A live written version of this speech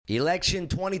Election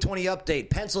 2020 update.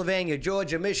 Pennsylvania,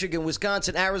 Georgia, Michigan,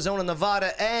 Wisconsin, Arizona,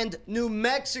 Nevada, and New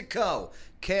Mexico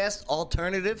cast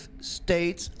alternative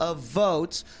states of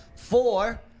votes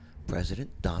for President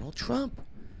Donald Trump.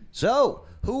 So,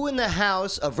 who in the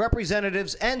House of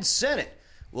Representatives and Senate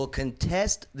will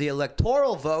contest the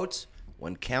electoral votes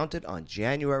when counted on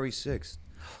January 6th?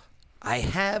 I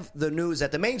have the news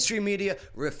that the mainstream media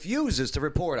refuses to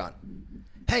report on.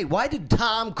 Hey, why did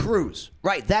Tom Cruise,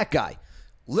 right, that guy,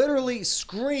 literally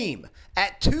scream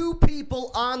at two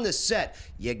people on the set?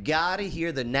 You gotta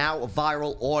hear the now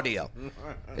viral audio.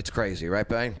 It's crazy, right,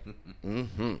 Bang?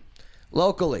 Mm-hmm.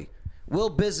 Locally, will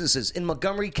businesses in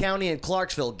Montgomery County and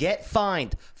Clarksville get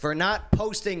fined for not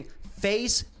posting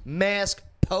face mask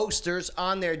posters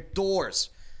on their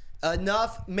doors?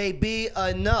 Enough may be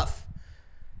enough.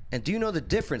 And do you know the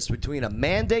difference between a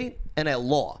mandate and a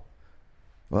law?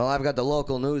 Well, I've got the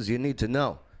local news you need to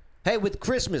know. Hey, with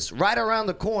Christmas right around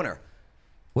the corner,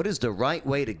 what is the right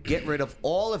way to get rid of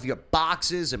all of your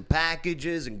boxes and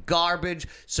packages and garbage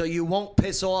so you won't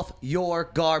piss off your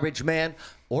garbage man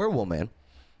or woman?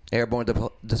 Airborne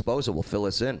Disposal will fill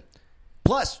us in.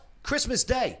 Plus, Christmas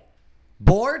Day.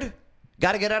 Bored?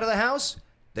 Got to get out of the house?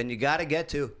 Then you got to get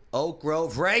to Oak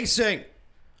Grove Racing.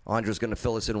 Andre's going to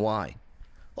fill us in why.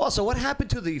 Also, what happened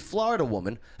to the Florida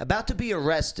woman about to be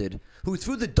arrested who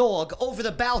threw the dog over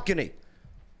the balcony?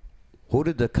 Who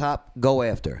did the cop go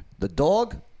after? The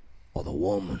dog or the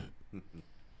woman?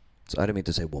 So I didn't mean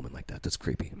to say woman like that. That's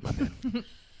creepy. My bad.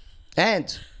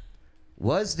 And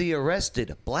was the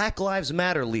arrested Black Lives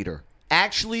Matter leader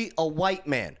actually a white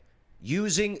man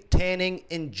using tanning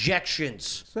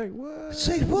injections? Say what?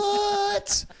 Say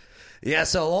what? Yeah,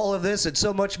 so all of this and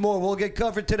so much more will get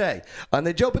covered today on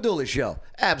the Joe Padula Show.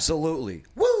 Absolutely.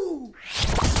 Woo!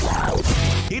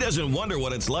 He doesn't wonder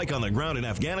what it's like on the ground in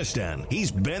Afghanistan.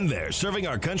 He's been there, serving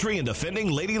our country and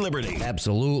defending Lady Liberty.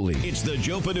 Absolutely. It's the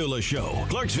Joe Padula Show,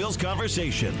 Clarksville's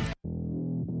Conversation.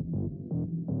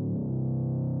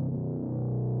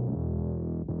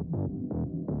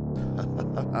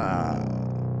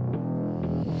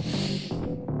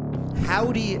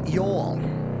 Howdy, y'all.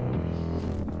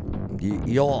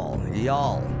 Y'all.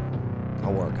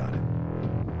 I'll work on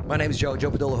it. My name is Joe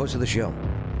Padula, host of the show.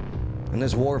 And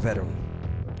this war veteran,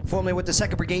 formerly with the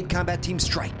 2nd Brigade Combat Team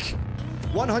Strike,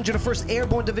 101st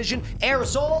Airborne Division Air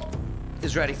Assault,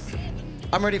 is ready.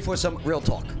 I'm ready for some real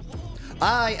talk.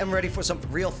 I am ready for some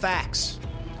real facts.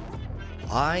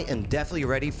 I am definitely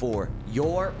ready for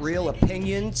your real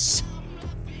opinions.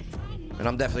 And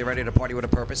I'm definitely ready to party with a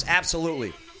purpose.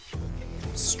 Absolutely.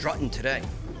 Strutting today.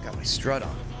 Got my strut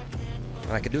on.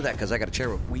 And I can do that because I got a chair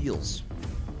with wheels.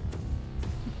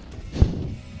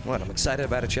 What? I'm excited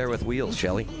about a chair with wheels,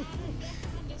 Shelly.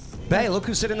 Hey, look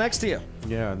who's sitting next to you.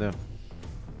 Yeah, I know.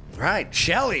 Right,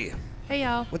 Shelly. Hey,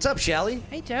 y'all. What's up, Shelly?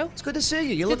 Hey, Joe. It's good to see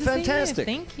you. You Good look to see you. fantastic.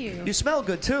 Thank you. You smell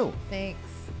good, too. Thanks.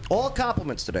 All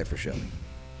compliments today for Shelly.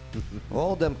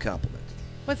 All them compliments.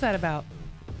 What's that about?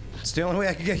 It's the only way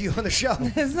I can get you on the show.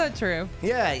 It's not true.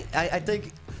 Yeah, I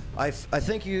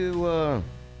think you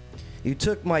you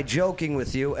took my joking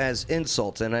with you as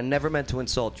insult, and I never meant to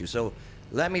insult you. So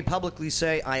let me publicly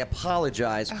say I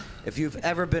apologize if you've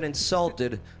ever been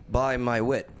insulted by my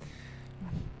wit.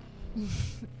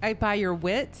 By your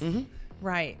wit? Mm-hmm.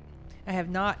 Right. I have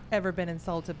not ever been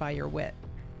insulted by your wit.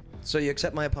 So you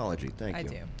accept my apology. Thank you. I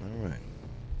do. All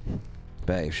right.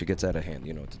 Bae, if she gets out of hand,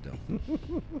 you know what to do.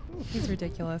 He's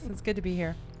ridiculous. It's good to be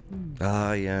here.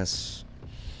 Ah, yes.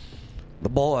 The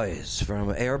boys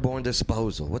from Airborne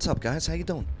Disposal. What's up, guys? How you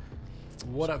doing?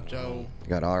 What up, Joe? You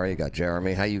got Ari, you got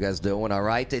Jeremy. How you guys doing? All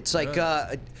right? It's like,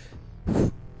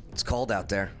 it's cold out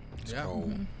there. Yeah.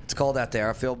 Mm-hmm. It's cold out there.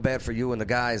 I feel bad for you and the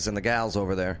guys and the gals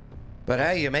over there. But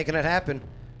hey, you're making it happen.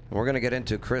 And we're going to get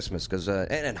into Christmas because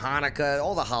and Hanukkah,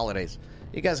 all the holidays.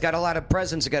 You guys got a lot of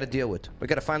presents you got to deal with. We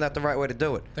got to find out the right way to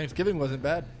do it. Thanksgiving wasn't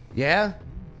bad. Yeah?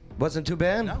 Wasn't too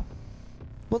bad? No.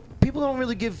 Well, people don't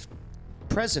really give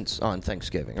presents on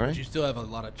Thanksgiving, right? But you still have a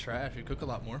lot of trash. You cook a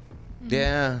lot more.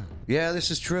 Yeah. Yeah,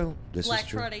 this is true. This Black is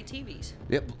true. Friday TVs.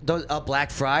 Yep. Those, Black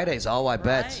Fridays. Oh, I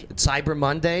bet. Right. It's Cyber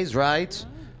Mondays, right?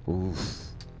 Oof.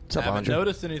 What's up, I haven't Andre?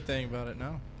 noticed anything about it,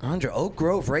 no. Andre, Oak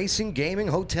Grove Racing, Gaming,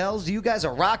 Hotels. You guys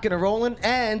are rocking and rolling,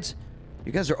 and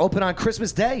you guys are open on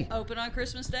Christmas Day. Open on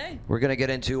Christmas Day. We're going to get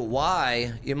into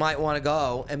why you might want to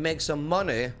go and make some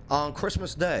money on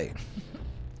Christmas Day.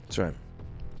 That's right.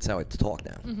 That's how I talk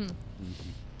now. Mm-hmm.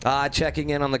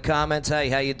 Checking in on the comments. Hey,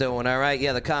 how you doing? All right.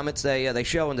 Yeah, the comments they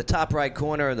show in the top right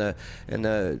corner in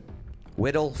the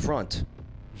whittle front.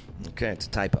 Okay, it's a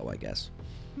typo, I guess.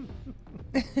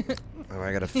 Oh,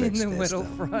 I gotta fix In the this. whittle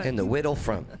though. front. In the whittle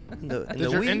front.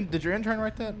 Did your intern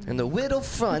write that? In the whittle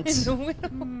front. In the whittle.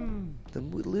 The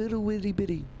little witty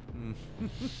bitty.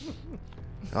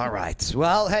 All right.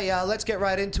 Well, hey, let's get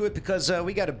right into it because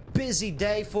we got a busy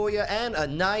day for you and a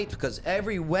night because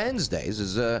every Wednesdays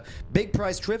is big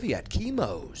prize trivia at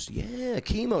Chemo's. Yeah,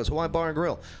 Chemo's Hawaiian Bar and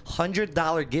Grill.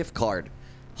 $100 gift card.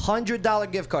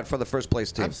 $100 gift card for the first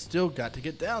place team. I've still got to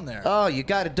get down there. Oh, you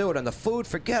got to do it on the food.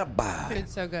 Forget about it.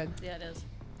 Food's so good. Yeah, it is.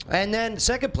 And then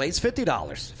second place, $50.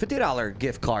 $50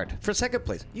 gift card for second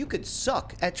place. You could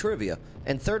suck at trivia.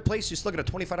 And third place, you still get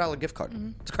a $25 gift card.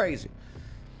 It's crazy.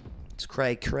 It's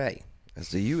cray-cray, as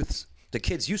the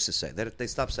kids used to say. They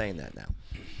stopped saying that now.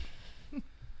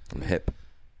 I'm hip.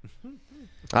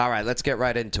 All right, let's get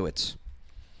right into it.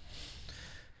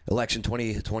 Election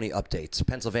 2020 updates.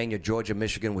 Pennsylvania, Georgia,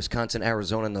 Michigan, Wisconsin,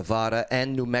 Arizona, Nevada,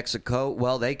 and New Mexico.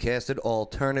 Well, they casted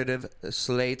alternative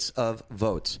slates of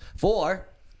votes for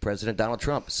President Donald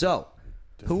Trump. So,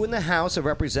 who in the House of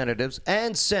Representatives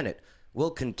and Senate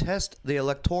will contest the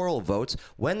electoral votes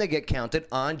when they get counted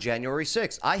on January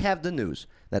 6th? I have the news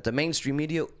that the mainstream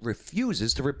media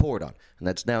refuses to report on, and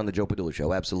that's now on the Joe Padula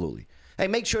Show, absolutely. Hey,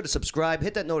 make sure to subscribe,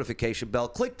 hit that notification bell,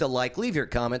 click the like, leave your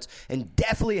comments, and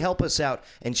definitely help us out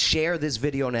and share this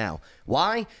video now.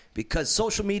 Why? Because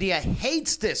social media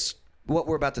hates this, what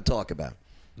we're about to talk about,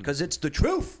 because it's the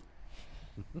truth.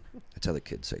 That's how the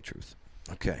kids say truth.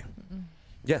 Okay.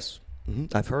 Yes,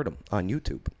 I've heard them on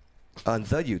YouTube. On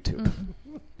the YouTube.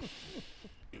 All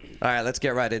right, let's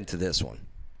get right into this one.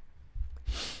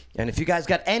 And if you guys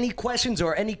got any questions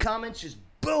or any comments, just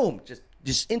boom,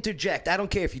 just interject. I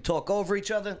don't care if you talk over each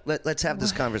other. Let's have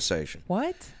this conversation.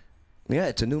 What? Yeah,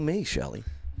 it's a new me, Shelly.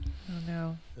 Oh,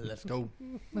 no. Let's go.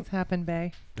 What's happened,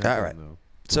 Bay? All right.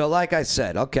 So like I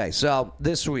said, okay, so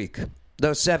this week,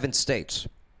 those 7 states,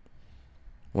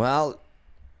 well,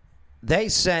 they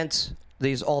sent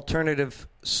these alternative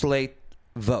slate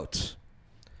votes.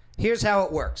 Here's how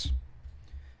it works.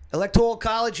 Electoral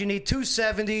college, you need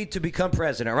 270 to become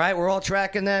president, right? We're all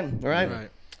tracking that, right?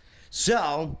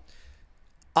 So,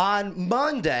 on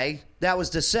Monday, that was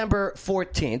December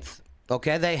 14th,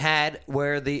 okay, they had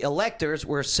where the electors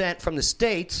were sent from the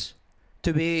states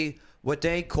to be what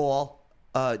they call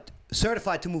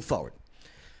certified to move forward.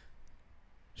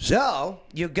 So,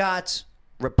 you got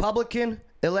Republican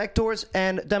electors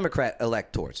and Democrat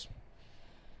electors.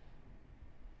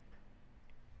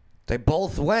 They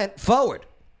both went forward.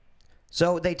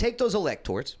 So they take those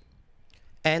electors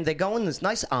and they go in this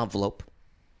nice envelope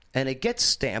and it gets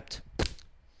stamped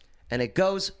and it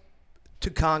goes to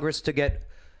Congress to get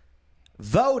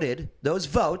voted. Those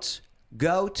votes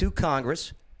go to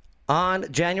Congress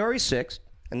on January 6th.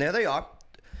 And there they are,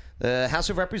 the House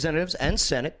of Representatives and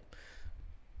Senate.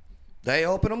 They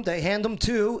open them. They hand them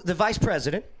to the vice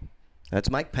president. That's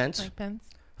Mike Pence. Mike Pence.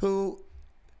 Who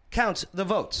counts the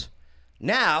votes.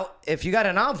 Now, if you got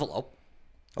an envelope,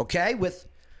 okay, with,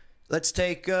 let's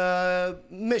take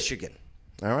Michigan,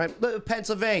 all right,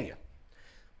 Pennsylvania,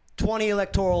 20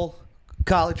 electoral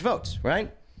college votes,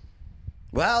 right?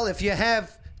 Well, if you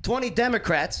have 20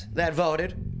 Democrats that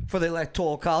voted for the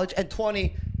electoral college and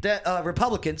 20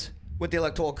 Republicans with the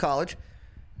electoral college,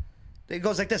 it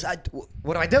goes like this.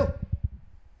 What do I do?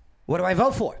 What do I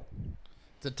vote for?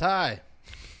 It's a tie.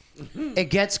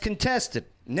 It gets contested.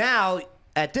 Now,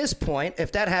 at this point,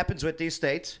 if that happens with these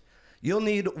states, you'll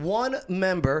need one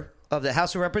member of the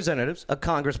House of Representatives, a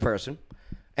congressperson,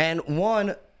 and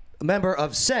one member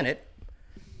of Senate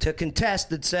to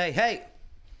contest and say, hey,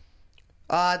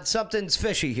 something's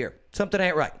fishy here. Something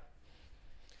ain't right.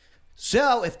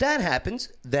 So if that happens,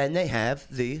 then they have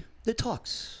the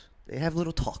talks. They have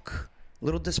little talk,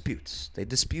 little disputes. They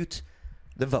dispute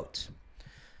the vote.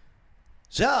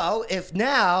 So if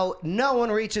now no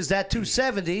one reaches that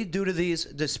 270 due to these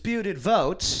disputed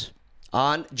votes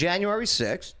on January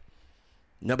 6th,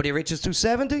 nobody reaches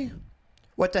 270,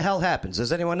 what the hell happens?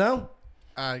 Does anyone know?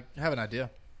 I have an idea.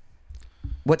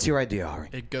 What's your idea, Ari?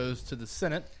 It goes to the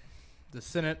Senate. The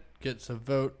Senate gets a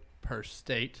vote per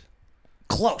state.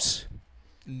 Close.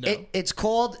 No. It's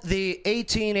called the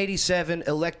 1887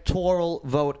 Electoral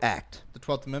Vote Act. The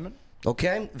 12th Amendment?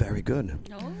 Okay? Very good.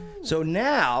 Oh. So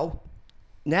now,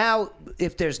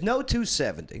 if there's no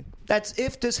 270, that's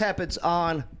if this happens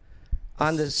on the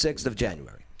 6th of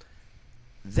January,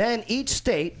 then each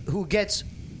state who gets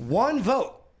one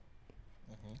vote,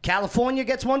 California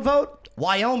gets one vote,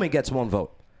 Wyoming gets one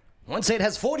vote. One state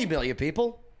has 40 million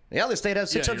people. The other state has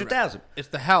 600,000. Right. It's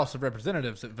the House of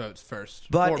Representatives that votes first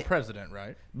for president,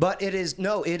 right? But it is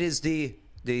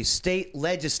the state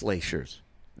legislatures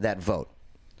that vote.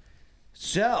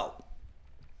 So,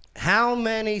 how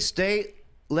many state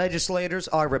legislators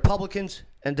are Republicans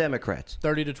and Democrats.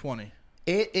 30 to 20.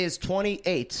 It is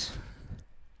 28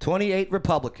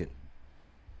 Republican,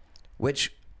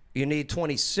 which you need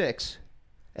 26.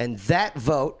 And that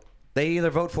vote, they either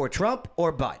vote for Trump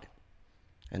or Biden.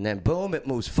 And then, boom, it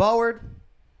moves forward.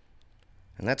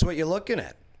 And that's what you're looking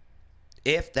at.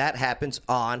 If that happens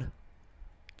on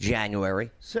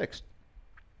January 6th.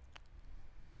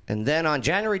 And then on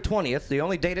January 20th, the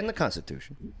only date in the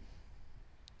Constitution,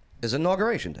 is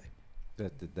Inauguration Day.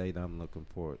 That's the date I'm looking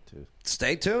forward to.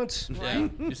 Stay tuned. Yeah.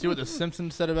 You see what the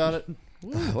Simpsons said about it?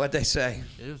 What'd they say?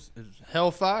 It was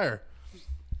hellfire.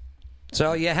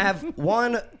 So you have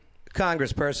one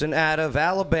congressperson out of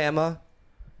Alabama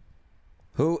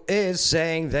who is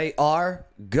saying they are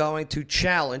going to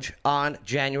challenge on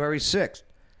January 6th.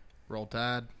 Roll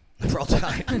Tide. Roll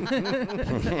Tide.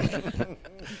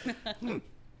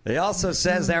 He also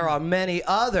says there are many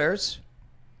others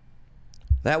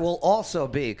that will also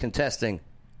be contesting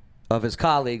of his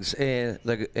colleagues in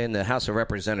the House of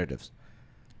Representatives.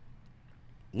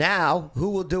 Now, who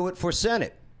will do it for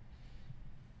Senate?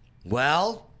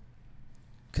 Well,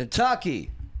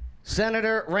 Kentucky,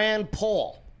 Senator Rand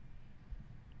Paul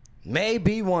may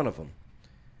be one of them.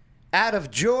 Out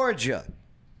of Georgia,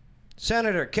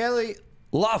 Senator Kelly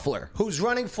Loeffler, who's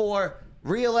running for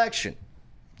re-election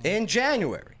in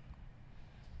January.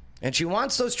 And she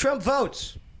wants those Trump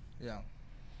votes. Yeah.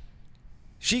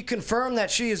 She confirmed that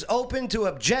she is open to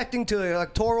objecting to the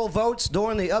electoral votes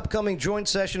during the upcoming joint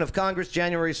session of Congress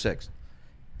January 6th.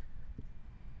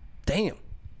 Damn.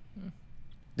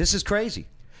 This is crazy.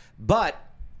 But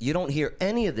you don't hear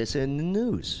any of this in the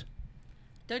news.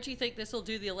 Don't you think this will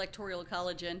do the Electoral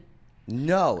College in?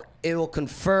 No, it will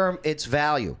confirm its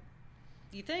value.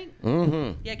 You think?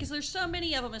 Mm-hmm. Yeah, because there's so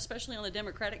many of them, especially on the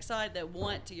Democratic side, that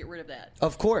want to get rid of that.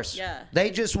 Of course. Yeah. They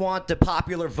just want the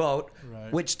popular vote,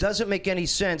 Right. which doesn't make any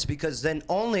sense because then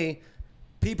only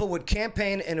people would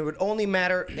campaign and it would only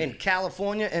matter in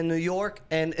California and New York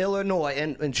and Illinois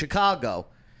and Chicago.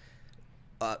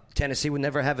 Tennessee would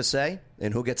never have a say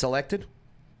in who gets elected.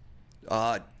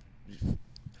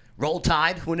 Roll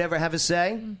Tide would never have a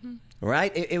say. Mm-hmm.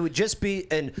 Right? It would just be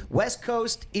in West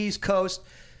Coast, East Coast,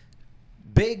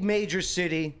 big major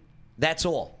city. That's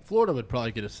all. Florida would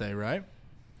probably get a say, right?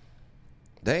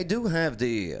 They do have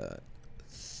the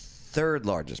third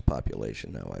largest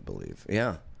population now, I believe.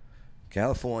 Yeah.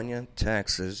 California,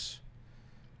 Texas,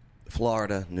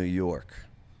 Florida, New York.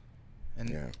 And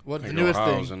Yeah. what's I the think newest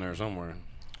Ohio's thing? in there somewhere.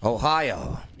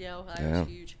 Ohio. Yeah, Ohio's Yeah.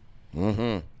 huge.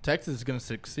 Mm-hmm. Texas is going to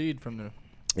succeed from the.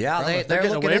 Yeah, From us. They're they're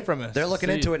getting looking away from us. They're looking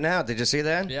See. into it now. Did you see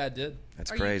that? Yeah, I did.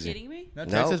 That's Are crazy. you kidding me? No,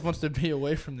 No. Texas wants to be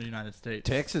away from the United States.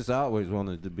 Texas always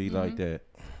wanted to be like that.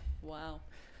 Wow.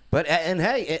 But and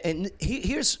hey, and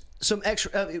here's some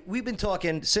extra. We've been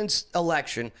talking since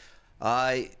election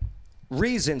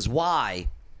reasons why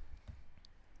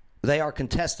they are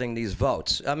contesting these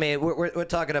votes. I mean, we're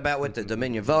talking about with the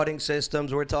Dominion voting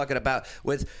systems. We're talking about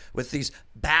with these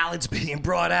ballots being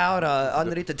brought out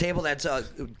underneath the table that's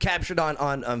captured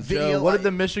on video. Joe, what did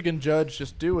the Michigan judge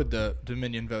just do with the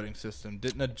Dominion voting system?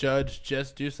 Didn't a judge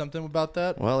just do something about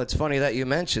that? Well, it's funny that you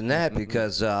mentioned that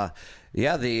because, the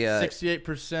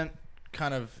 68%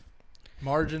 kind of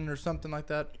margin or something like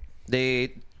that.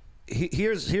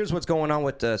 Here's what's going on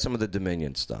with some of the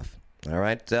Dominion stuff. All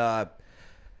right.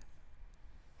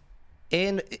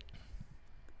 In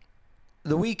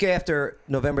the week after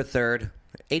November 3rd,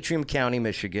 Atrium County,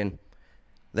 Michigan,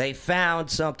 they found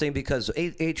something because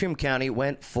Atrium County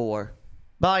went for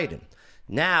Biden.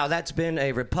 Now, that's been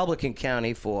a Republican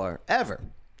county forever,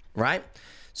 right?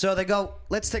 So they go,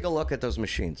 let's take a look at those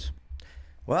machines.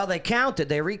 Well, they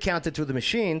recounted through the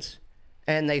machines,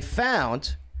 and they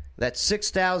found that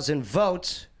 6,000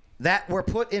 votes that were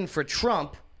put in for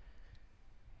Trump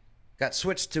got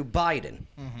switched to Biden.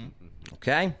 Mm-hmm.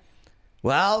 Okay?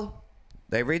 Well,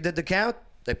 they redid the count.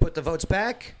 They put the votes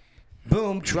back.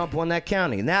 Boom, Trump won that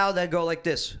county. Now they go like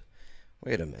this.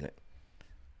 Wait a minute.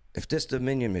 If this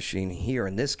Dominion machine here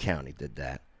in this county did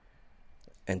that,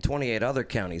 and 28 other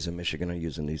counties in Michigan are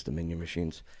using these Dominion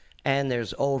machines, and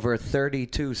there's over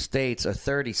 32 states or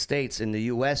 30 states in the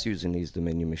U.S. using these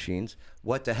Dominion machines,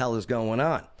 what the hell is going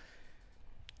on?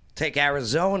 Take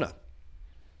Arizona,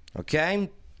 okay,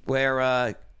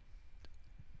 where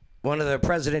one of the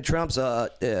President Trump's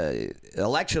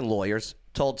election lawyers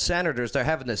told senators they're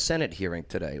having the Senate hearing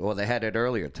today, or they had it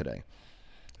earlier today.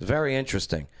 It's very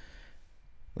interesting.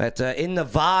 That in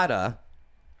Nevada,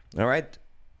 all right,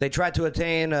 they tried to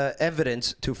obtain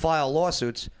evidence to file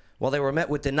lawsuits while they were met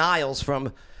with denials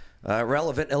from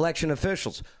relevant election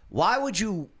officials. Why would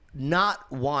you not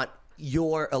want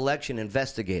your election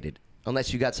investigated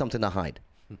unless you got something to hide?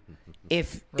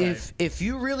 If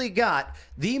you really got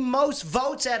the most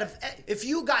votes out of, if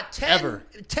you got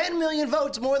 10 million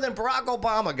votes more than Barack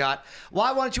Obama got,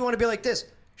 why wouldn't you want to be like this?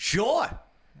 Sure.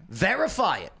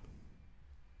 Verify it.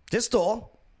 Just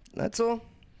all. That's all.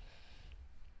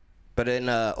 But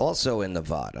also in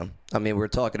Nevada, I mean, we're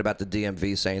talking about the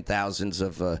DMV saying thousands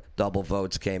of double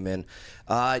votes came in.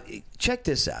 Check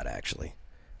this out, actually.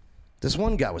 This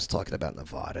one guy was talking about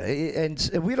Nevada, and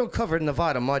we don't cover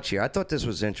Nevada much here. I thought this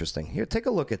was interesting. Here, take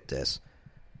a look at this.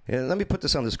 Here, let me put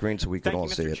this on the screen so we can all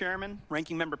see it. Thank you, Mr. Chairman,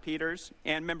 Ranking Member Peters,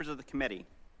 and members of the committee.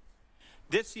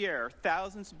 This year,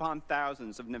 thousands upon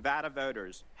thousands of Nevada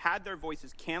voters had their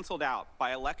voices canceled out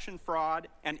by election fraud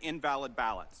and invalid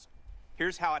ballots.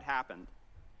 Here's how it happened.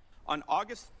 On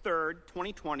August 3rd,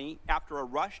 2020, after a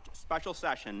rushed special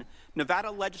session, Nevada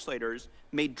legislators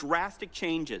made drastic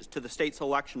changes to the state's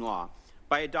election law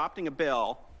by adopting a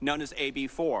bill known as AB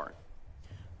 4.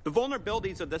 The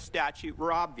vulnerabilities of this statute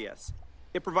were obvious.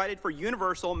 It provided for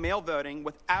universal mail voting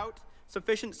without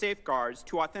sufficient safeguards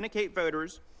to authenticate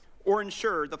voters or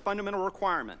ensure the fundamental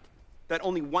requirement that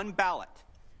only one ballot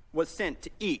was sent to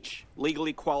each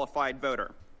legally qualified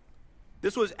voter.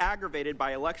 This was aggravated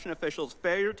by election officials'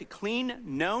 failure to clean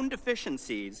known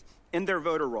deficiencies in their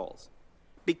voter rolls.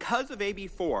 Because of AB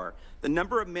 4, the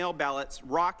number of mail ballots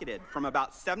rocketed from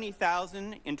about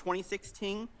 70,000 in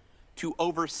 2016 to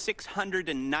over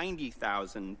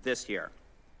 690,000 this year.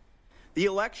 The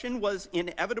election was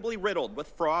inevitably riddled with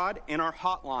fraud, and our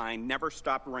hotline never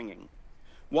stopped ringing.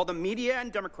 While the media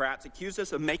and Democrats accused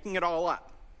us of making it all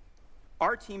up,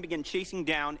 our team began chasing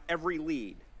down every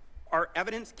lead. Our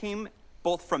evidence came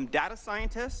both from data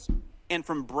scientists and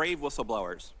from brave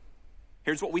whistleblowers.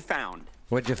 Here's what we found.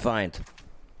 What'd you find?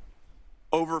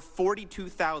 Over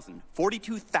 42,000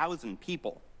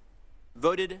 people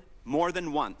voted more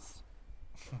than once.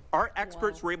 Our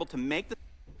experts were able to make the...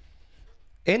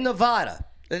 In Nevada,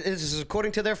 this is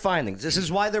according to their findings. This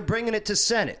is why they're bringing it to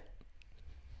Senate.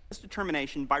 ...this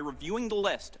determination by reviewing the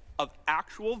list of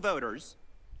actual voters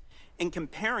and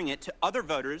comparing it to other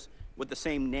voters with the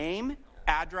same name,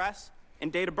 address,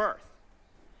 and date of birth.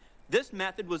 This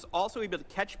method was also able to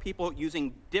catch people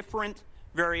using different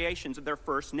variations of their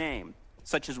first name,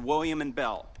 such as William and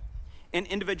Bill, and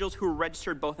individuals who were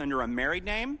registered both under a married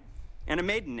name and a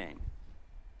maiden name.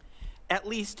 At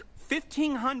least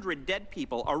 1,500 dead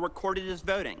people are recorded as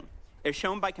voting, as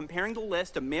shown by comparing the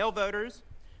list of male voters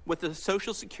with the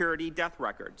Social Security death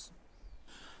records.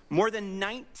 More than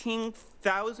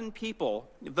 19,000 people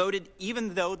voted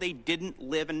even though they didn't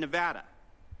live in Nevada.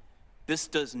 This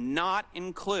does not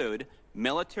include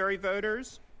military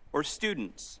voters or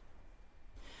students.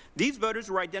 These voters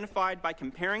were identified by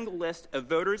comparing the list of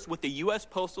voters with the U.S.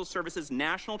 Postal Service's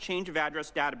National Change of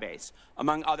Address database,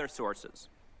 among other sources.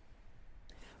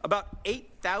 About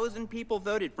 8,000 people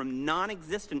voted from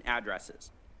non-existent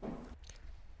addresses.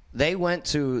 They went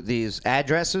to these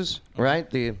addresses, right?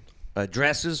 The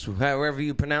addresses, however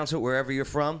you pronounce it, wherever you're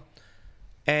from.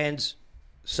 And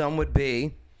some would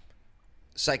be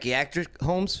psychiatric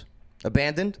homes,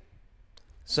 abandoned.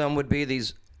 Some would be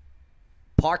these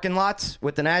parking lots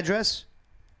with an address.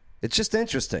 It's just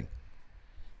interesting.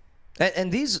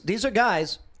 And these are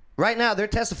guys, right now they're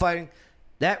testifying,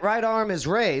 that right arm is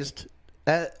raised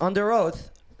under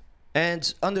oath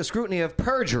and under scrutiny of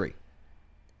perjury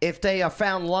if they are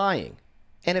found lying.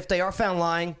 And if they are found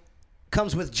lying,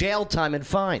 comes with jail time and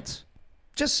fines.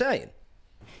 Just saying.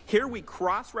 Here we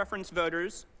cross-reference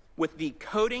voters with the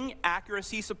coding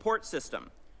accuracy support system,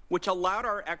 which allowed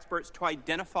our experts to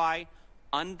identify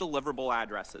undeliverable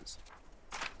addresses.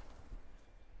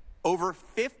 Over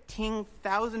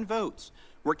 15,000 votes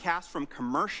were cast from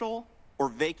commercial or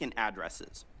vacant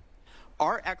addresses.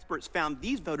 Our experts found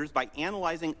these voters by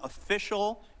analyzing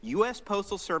official U.S.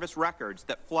 Postal Service records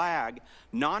that flag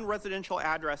non-residential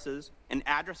addresses and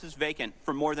addresses vacant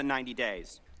for more than 90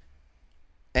 days.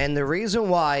 And the reason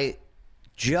why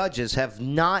judges have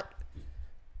not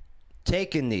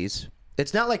taken these,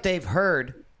 it's not like they've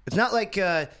heard, it's not like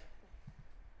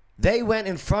they went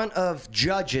in front of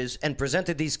judges and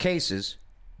presented these cases.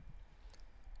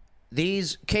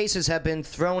 These cases have been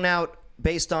thrown out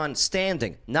based on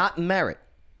standing, not merit.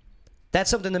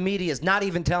 That's something the media is not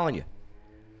even telling you.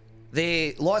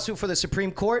 The lawsuit for the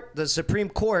Supreme Court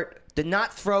did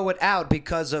not throw it out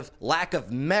because of lack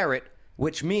of merit,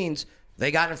 which means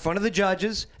they got in front of the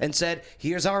judges and said,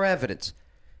 here's our evidence.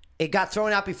 It got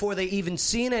thrown out before they even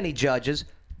seen any judges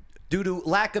due to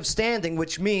lack of standing,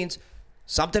 which means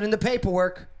something in the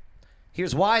paperwork.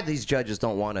 Here's why these judges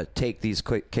don't want to take these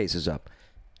cases up.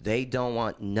 They don't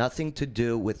want nothing to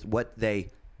do with what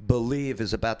they believe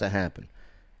is about to happen.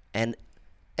 And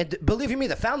And believe you me,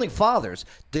 the Founding Fathers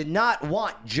did not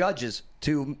want judges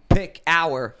to pick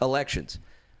our elections.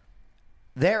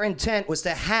 Their intent was to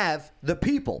have the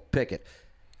people pick it.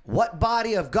 What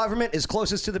body of government is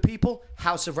closest to the people?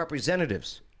 House of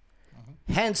Representatives.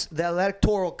 Hence, the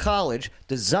Electoral College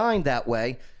designed that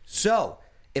way. So,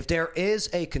 if there is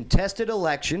a contested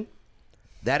election,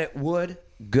 that it would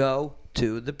go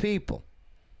to the people.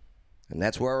 And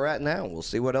that's where we're at now. We'll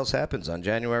see what else happens on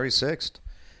January 6th.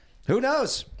 Who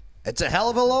knows? It's a hell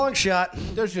of a long shot.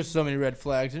 There's just so many red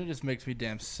flags, and it just makes me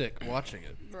damn sick watching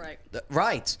it. Right.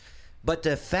 Right. But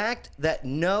the fact that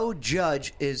no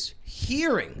judge is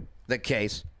hearing the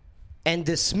case and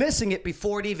dismissing it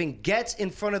before it even gets in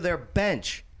front of their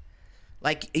bench,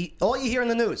 like all you hear in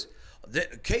the news,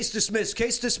 case dismissed,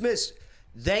 case dismissed.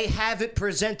 They haven't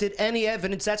presented any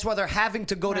evidence. That's why they're having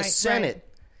to go to Senate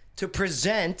to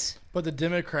present. But the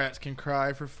Democrats can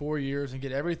cry for 4 years and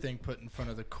get everything put in front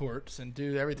of the courts and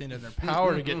do everything in their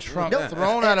power to get Trump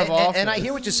thrown out of office. And I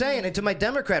hear what you're saying. And to my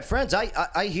Democrat friends,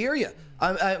 I hear you.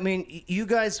 I mean, you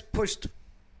guys pushed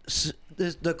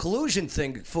the collusion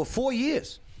thing for 4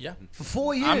 years. Yeah. For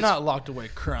 4 years. I'm not locked away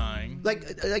crying.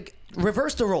 Like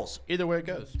reverse the roles. Either way it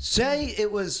goes. Say it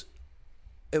was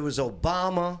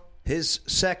Obama, his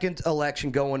second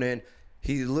election going in.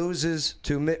 He loses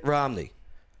to Mitt Romney.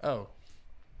 Oh.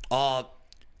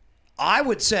 I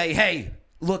would say, hey,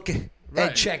 look and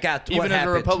check out what Even as happened.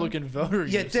 a Republican voter.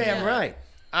 Yeah, damn right.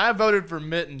 I voted for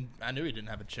Mitt, and I knew he didn't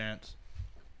have a chance.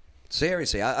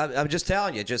 Seriously, I'm just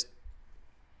telling you.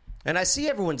 And I see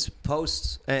everyone's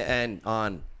posts and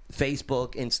on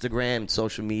Facebook, Instagram,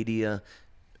 social media,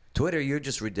 Twitter. You're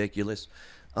just ridiculous.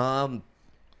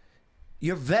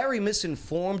 You're very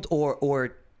misinformed,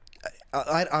 or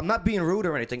I'm not being rude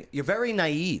or anything. You're very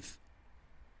naive.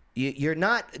 You're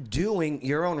not doing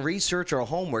your own research or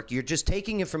homework. You're just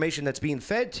taking information that's being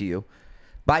fed to you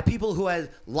by people who have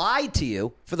lied to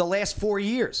you for the last 4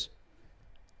 years,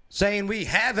 saying we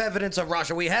have evidence of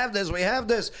Russia, we have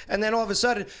this, and then all of a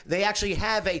sudden they actually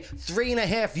have a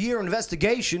 3.5-year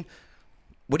investigation.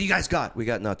 What do you guys got? We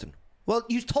got nothing. Well,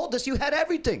 you told us you had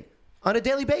everything on a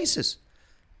daily basis.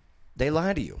 They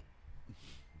lie to you.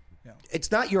 Yeah.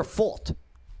 It's not your fault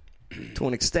to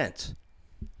an extent.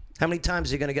 How many times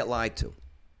are you going to get lied to?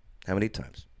 How many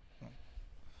times? All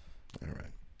right.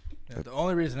 Yeah, the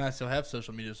only reason I still have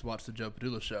social media is to watch the Joe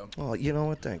Padula show. Oh, you know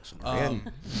what? Thanks.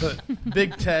 But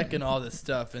big tech and all this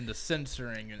stuff and the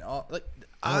censoring and all,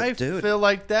 I dude. feel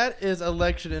like that is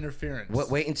election interference.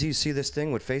 Wait until you see this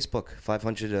thing with Facebook,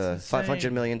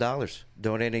 $500 million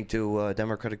donating to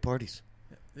Democratic parties.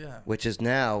 Yeah. Which is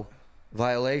now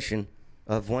violation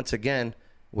of, once again,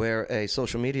 where a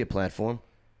social media platform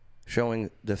showing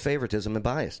the favoritism and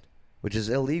bias, which is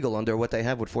illegal under what they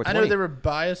have with 420. I know they were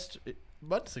biased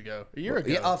months ago, a year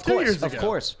ago, yeah, of 2 course, years ago. Of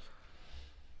course.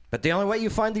 But the only way you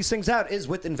find these things out is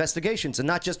with investigations and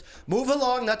not just move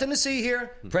along, nothing to see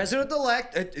here.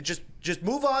 President-elect, just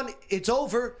move on. It's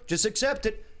over. Just accept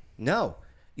it. No.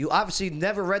 You obviously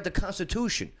never read the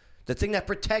Constitution, the thing that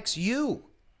protects you.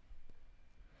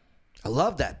 I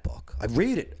love that book. I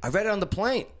read it. I read it on the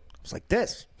plane. It was like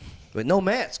this, with no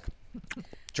mask.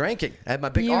 Drinking. I had my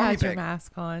big you army had your bag.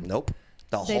 mask on. Nope.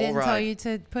 The whole They didn't ride. tell you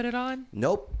to put it on?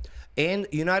 Nope. In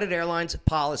United Airlines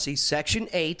policy, Section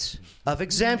 8 of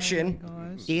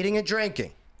exemption, eating and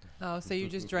drinking. Oh, so you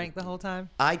just drank the whole time?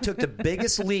 I took the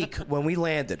biggest leak when we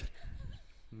landed.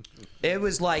 It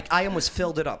was like I almost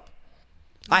filled it up.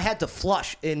 I had to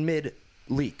flush in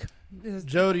mid-leak.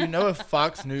 Joe, do you know if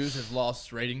Fox News has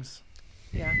lost ratings?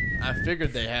 Yeah. I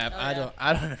figured they have. I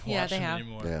don't watch they them have.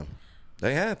 anymore. Yeah,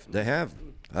 they have.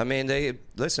 I mean,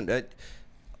 listen.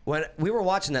 When we were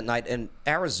watching that night, and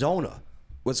Arizona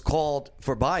was called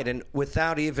for Biden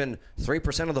without even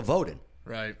 3% of the voting.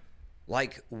 Right.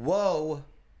 Like, whoa.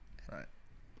 Right.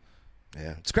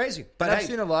 Yeah, it's crazy. But I've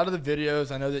seen a lot of the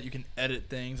videos. I know that you can edit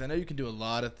things. I know you can do a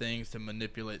lot of things to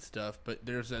manipulate stuff. But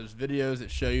there's those videos that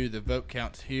show you the vote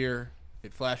counts here.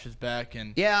 It flashes back,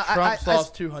 and Trump's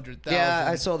lost 200,000. Yeah,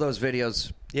 I saw those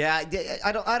videos. Yeah,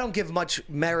 I don't give much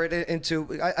merit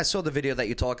into. I saw the video that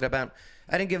you're talking about.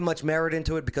 I didn't give much merit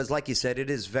into it because, like you said,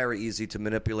 it is very easy to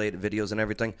manipulate videos and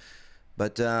everything.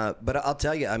 But I'll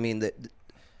tell you, I mean,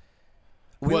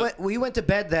 we went to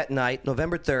bed that night,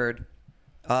 November 3rd,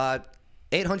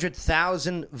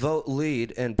 800,000 vote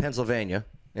lead in Pennsylvania,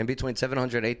 in between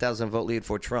 700 and 8,000 vote lead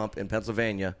for Trump in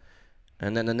Pennsylvania,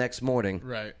 and then the next morning,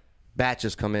 right.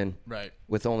 Batches come in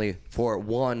with only for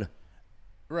one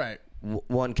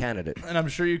candidate. And I'm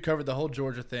sure you covered the whole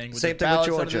Georgia thing with Same the thing with ballots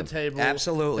Georgia. under the table.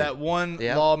 Absolutely. That one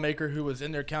lawmaker who was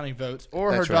in there counting votes,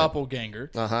 or That's her right. doppelganger,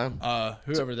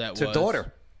 whoever that was. It's her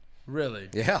daughter. Really?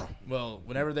 Yeah. Well,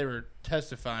 whenever they were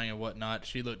testifying and whatnot,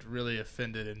 she looked really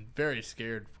offended and very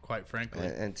scared, quite frankly.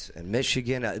 And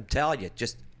Michigan, I'm telling you,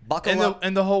 just buckle up.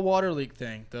 And the whole water leak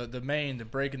thing, the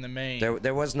break in the main.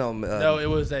 There was no. No, it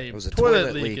was a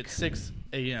toilet leak at 6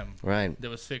 a.m. Right. That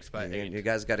was fixed by 8. You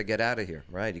guys got to get out of here.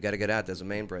 Right. You got to get out. There's a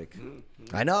main break.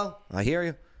 I know. I hear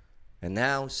you. And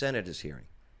now Senate is hearing.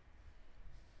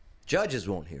 Judges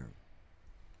won't hear him,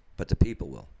 but the people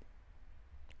will.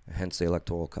 Hence the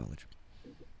Electoral College.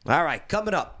 All right,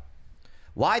 coming up.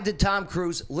 Why did Tom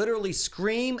Cruise literally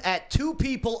scream at 2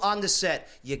 people on the set?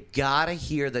 You gotta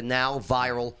hear the now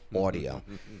viral audio.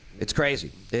 It's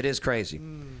crazy. It is crazy.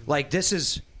 Like, this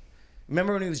is...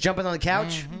 Remember when he was jumping on the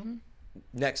couch? Mm-hmm.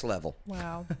 Next level.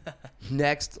 Wow.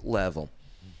 Next level.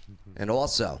 And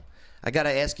also, I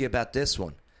gotta ask you about this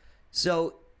one.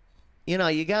 So, you know,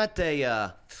 you got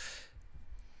the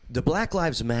Black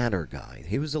Lives Matter guy.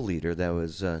 He was a leader that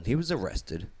was he was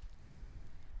arrested.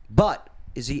 But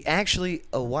is he actually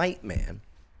a white man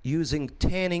using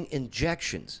tanning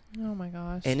injections? Oh my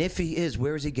gosh. And if he is,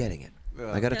 where is he getting it?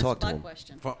 I got to talk to him.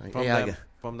 Question.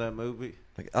 From that movie.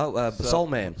 Soul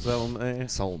Man. Soul Man.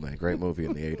 Soul Man. Great movie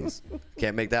in the 80s.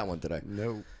 Can't make that one today.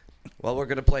 No. Well, we're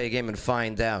going to play a game and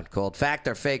find out called Fact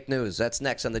or Fake News. That's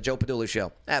next on the Joe Padula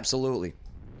Show. Absolutely.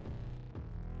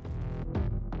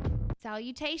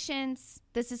 Salutations.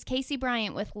 This is Casey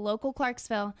Bryant with Local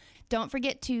Clarksville. Don't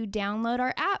forget to download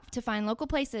our app to find local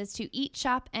places to eat,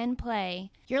 shop, and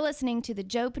play. You're listening to the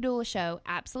Joe Padula Show.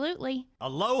 Absolutely.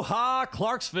 Aloha,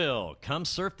 Clarksville. Come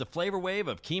surf the flavor wave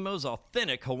of Chemo's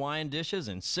authentic Hawaiian dishes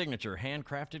and signature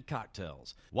handcrafted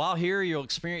cocktails. While here, you'll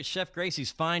experience Chef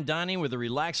Gracie's fine dining with a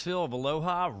relaxed feel of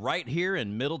Aloha right here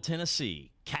in Middle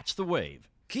Tennessee. Catch the wave.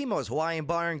 Chemo's Hawaiian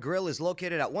Bar and Grill is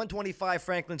located at 125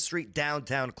 Franklin Street,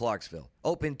 downtown Clarksville.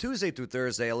 Open Tuesday through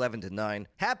Thursday, 11 to 9.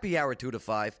 Happy hour, 2 to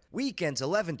 5. Weekends,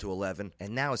 11 to 11.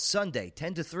 And now Sunday,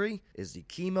 10 to 3, is the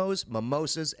Chemo's,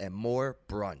 Mimosas, and More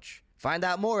Brunch. Find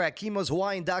out more at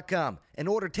chemosHawaiian.com and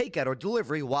order takeout or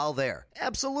delivery while there.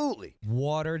 Absolutely.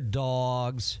 Water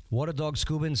Dog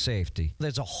Scuba and Safety.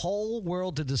 There's a whole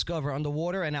world to discover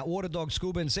underwater, and at Water Dog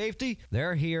Scuba and Safety,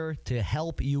 they're here to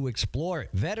help you explore it.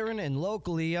 Veteran and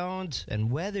locally owned,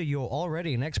 and whether you're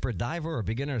already an expert diver or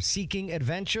beginner seeking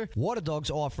adventure, Water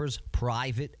Dogs offers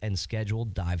private and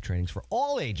scheduled dive trainings for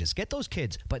all ages. Get those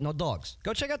kids, but no dogs.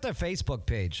 Go check out their Facebook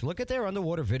page. Look at their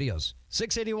underwater videos.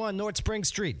 681 North Spring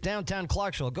Street, downtown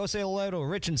Clarksville. Go say hello to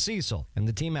Rich and Cecil and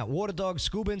the team at Water Dog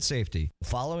Scuba and Safety.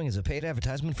 Following is a paid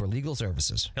advertisement for legal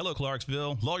services. Hello,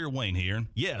 Clarksville. Lawyer Wayne here.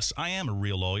 Yes, I am a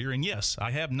real lawyer, and yes,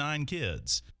 I have 9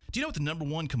 kids. Do you know what the number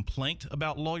one complaint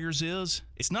about lawyers is?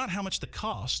 It's not how much they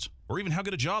cost or even how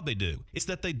good a job they do. It's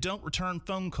that they don't return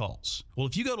phone calls. Well,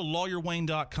 if you go to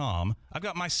lawyerwayne.com, I've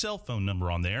got my cell phone number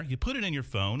on there. You put it in your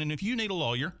phone, and if you need a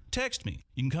lawyer, text me.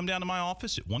 You can come down to my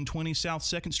office at 120 South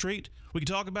 2nd Street. We can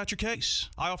talk about your case.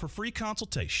 I offer free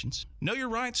consultations. Know your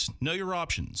rights, know your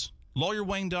options.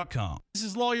 LawyerWayne.com. This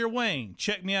is Lawyer Wayne.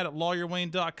 Check me out at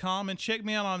LawyerWayne.com and check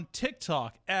me out on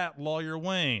TikTok at Lawyer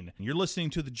Wayne. You're listening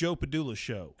to the Joe Padula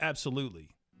Show.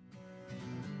 Absolutely.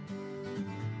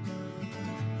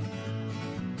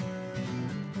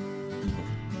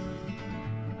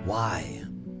 Why?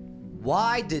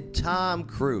 Why did Tom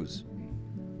Cruise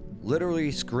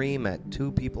literally scream at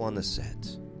 2 people on the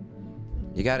set?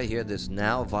 You got to hear this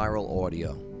now viral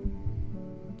audio.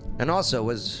 And also,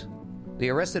 was the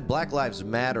arrested Black Lives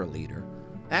Matter leader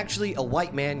actually a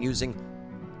white man using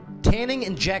tanning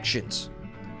injections?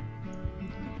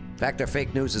 Fact or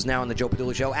Fake News is now on the Joe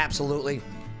Padula Show. Absolutely.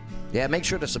 Yeah, make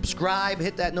sure to subscribe,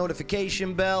 hit that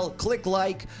notification bell, click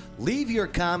like, leave your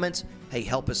comments. Hey,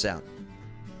 help us out.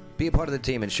 Be a part of the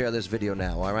team and share this video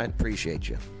now, all right? Appreciate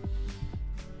you.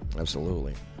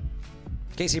 Absolutely.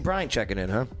 Casey Bryant checking in,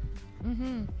 huh?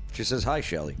 Mm-hmm. She says, hi,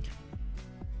 Shelly.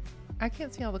 I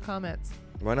can't see all the comments.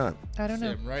 Why not? I don't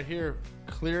know. Right here,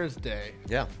 clear as day.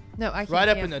 Yeah. No, I can't. Right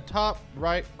up in the top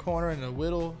right corner in the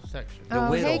whittle section. The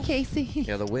whittle. Hey, Casey.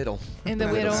 Yeah, the whittle. In the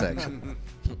whittle section.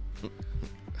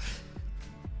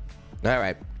 All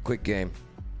right, quick game.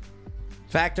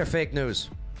 Fact or fake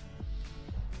news?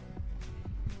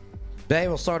 Bay,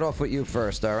 we'll start off with you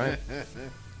first, all right?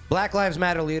 Black Lives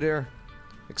Matter leader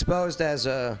exposed as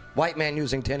a white man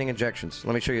using tanning injections.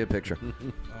 Let me show you a picture. Oh,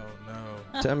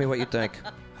 no. Tell me what you think.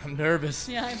 I'm nervous.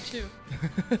 Yeah, I am too.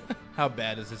 How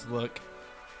bad does this look?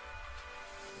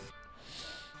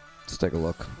 Let's take a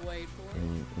look. Wait for it.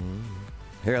 Mm-hmm.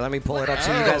 Here, let me pull it up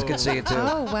so you guys can see it too.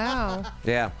 Oh, wow.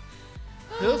 Yeah.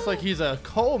 It looks like he's a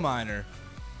coal miner.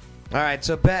 All right,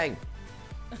 so Bay,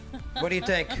 what do you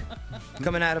think?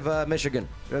 Coming out of Michigan.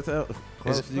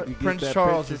 Close you could get Prince that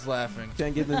Charles picture. is laughing.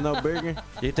 Can't get it no bigger.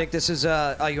 Do you think this is?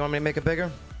 Oh, you want me to make it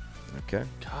bigger? Okay.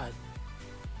 God.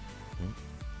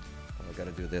 I got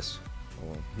to do this.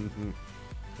 Hold on.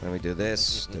 Let me do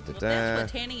this. Well, that's what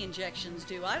tanning injections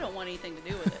do. I don't want anything to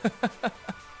do with it.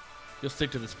 You'll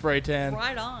stick to the spray tan.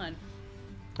 Right on.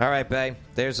 All right, Bay.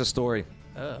 There's a story.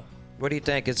 Oh. What do you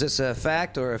think? Is this a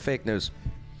fact or a fake news?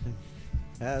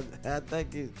 I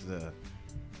think it's.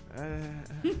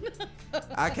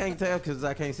 I can't tell because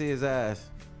I can't see his eyes.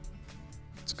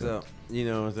 It's good. So you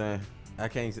know what I'm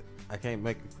saying. I can't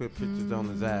make a quick pictures on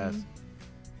his eyes.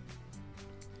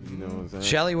 You know what I'm saying?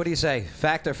 Shelly, what do you say?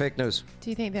 Fact or fake news?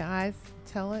 Do you think the eyes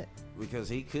tell it? Because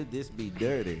he could just be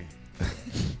dirty.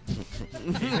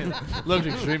 Looked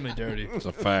extremely dirty. It's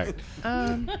a fact.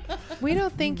 We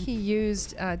don't think he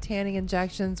used tanning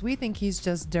injections. We think he's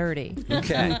just dirty.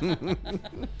 Okay.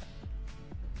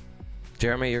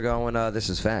 Jeremy, you're going, this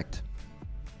is fact.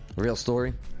 Real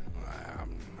story?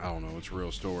 I don't know. It's a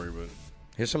real story, but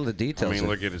here's some of the details. I mean,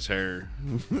 look at his hair.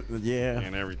 Yeah.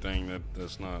 And everything.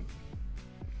 That's not.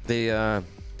 The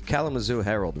Kalamazoo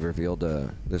Herald revealed,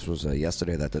 this was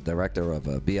yesterday, that the director of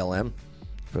BLM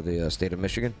for the state of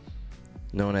Michigan,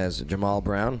 known as Jamal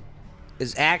Brown,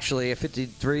 is actually a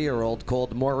 53-year-old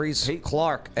called Maurice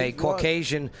Clark, a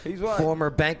Caucasian former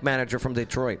bank manager from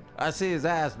Detroit. I see his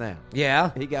eyes now.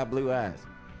 Yeah? He got blue eyes.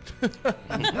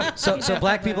 So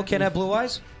black people can't have blue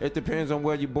eyes? It depends on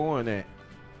where you're born at.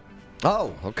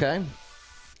 Oh, okay.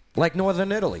 Like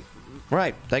Northern Italy.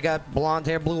 Right. They got blonde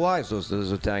hair, blue eyes, those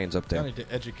Italians up You there. need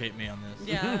to educate me on this.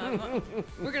 Yeah.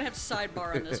 We're going to have to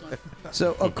sidebar on this one.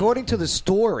 So, according to the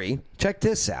story, check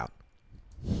this out.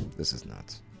 This is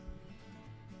nuts.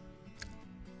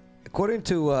 According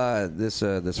to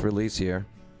this release here,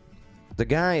 the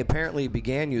guy apparently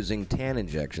began using tan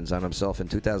injections on himself in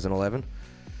 2011,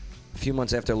 a few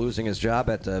months after losing his job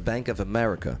at the Bank of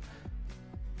America.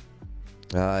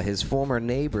 His former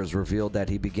neighbors revealed that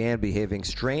he began behaving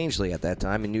strangely at that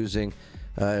time and using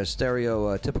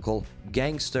stereotypical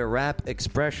gangster rap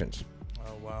expressions.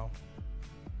 Oh, wow.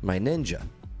 My ninja.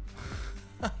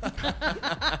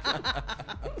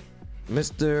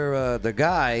 The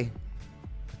guy,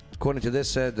 according to this,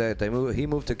 said that he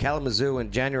moved to Kalamazoo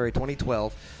in January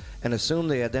 2012 and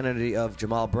assumed the identity of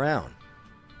Jamal Brown.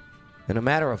 In a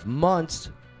matter of months,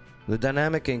 the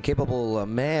dynamic and capable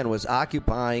man was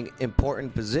occupying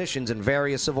important positions in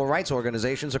various civil rights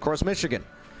organizations across Michigan.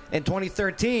 In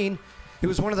 2013, he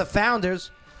was one of the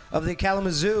founders of the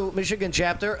Kalamazoo, Michigan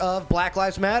chapter of Black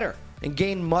Lives Matter and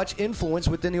gained much influence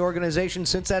within the organization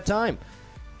since that time.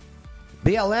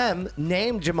 BLM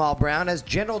named Jamal Brown as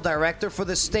general director for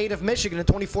the state of Michigan in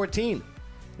 2014.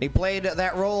 He played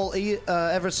that role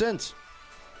ever since.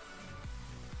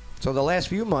 So the last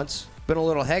few months been a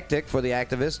little hectic for the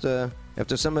activist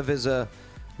after some of his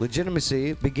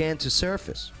legitimacy began to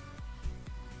surface.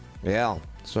 Yeah,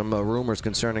 some rumors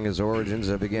concerning his origins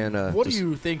began. What do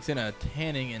you think's in a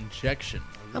tanning injection?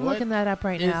 I'm looking that up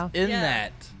right now. In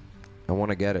that? I want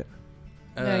to get it.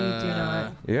 No, you do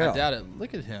not. Yeah. I doubt it.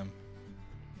 Look at him.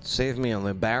 Save me on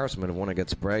the embarrassment of when I get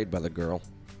sprayed by the girl.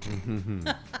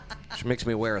 She makes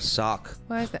me wear a sock.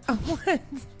 Why is that? Oh, what?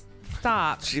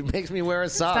 Stop. She makes me wear a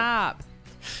sock. Stop.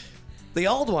 The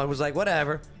old one was like,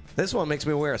 whatever. This one makes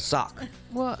me wear a sock.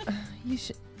 Well, you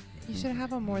should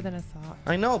have on more than a sock.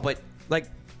 I know, but like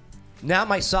now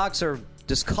my socks are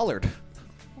discolored.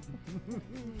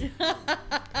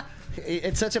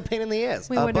 It's such a pain in the ass.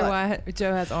 We wonder why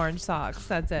Joe has orange socks.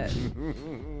 That's it.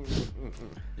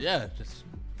 Yeah, just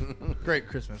great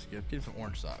Christmas gift. Give him some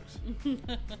orange socks.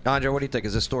 Andre, what do you think?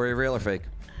 Is this story real or fake?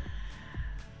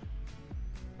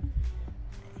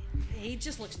 He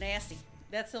just looks nasty.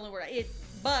 That's the only word.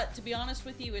 But to be honest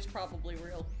with you, it's probably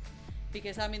real.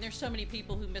 Because, I mean, there's so many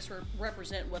people who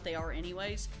misrepresent what they are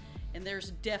anyways. And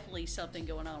there's definitely something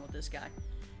going on with this guy.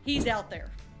 He's out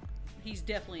there. He's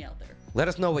definitely out there. Let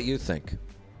us know what you think.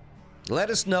 Let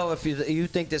us know if you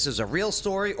think this is a real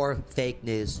story or fake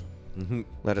news.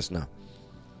 Let us know.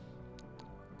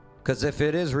 Because if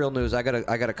it is real news, I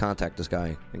gotta contact this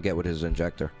guy and get with his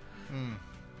injector.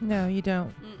 No, you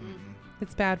don't.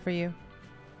 It's bad for you.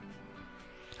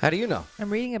 How do you know?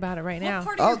 I'm reading about it right now.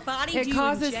 What part of your body do it you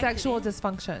causes inject sexual it in?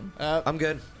 dysfunction. I'm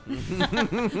good.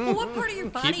 Well, what part of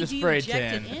your body do you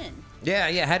inject it in?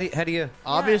 Yeah. How do you?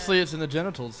 Obviously, it's in the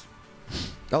genitals.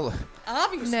 Oh.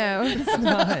 Obviously. No, it's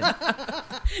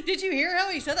not. Did you hear how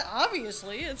he said that?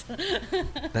 Obviously, it's.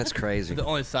 That's crazy. The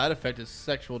only side effect is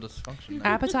sexual dysfunction.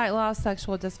 Appetite loss,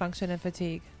 sexual dysfunction, and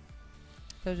fatigue.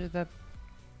 Those are the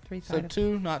three So side effects.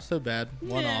 2, not so bad.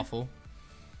 1, Yeah. awful.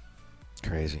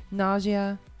 Crazy.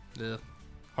 Nausea. Yeah.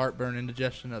 Heartburn,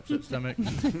 indigestion, upset stomach,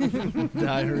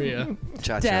 diarrhea.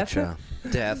 Cha-cha-cha.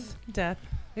 Death. Death.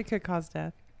 It could cause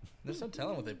death. There's no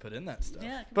telling what they put in that stuff.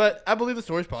 Yeah. But I believe the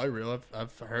story's probably real.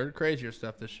 I've heard crazier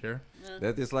stuff this year.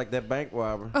 That's just like that bank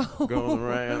robber going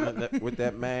around with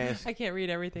that mask. I can't read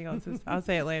everything else. I'll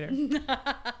say it later.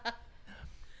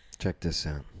 Check this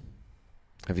out.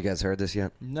 Have you guys heard this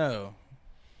yet? No.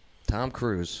 Tom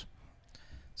Cruise.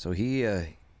 So he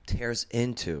tears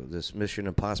into this Mission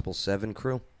Impossible 7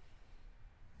 crew.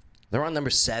 They're on number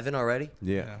 7 already?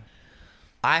 Yeah.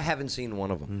 I haven't seen one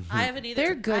of them. I haven't either.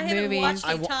 They're good I haven't movies. watched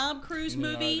a Tom Cruise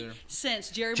movie since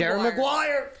Jerry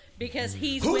Maguire. Because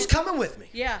Who's coming with me?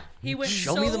 Yeah, he went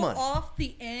Show so me the money. off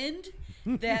the end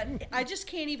that I just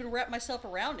can't even wrap myself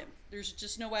around him. There's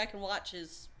just no way I can watch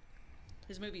his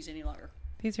movies any longer.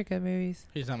 These are good movies.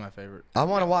 He's not my favorite. I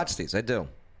want to watch these. I do.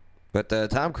 But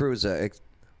Tom Cruise,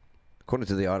 according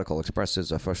to the article,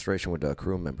 expresses frustration with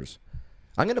crew members.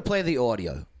 I'm going to play the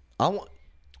audio. I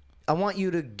want you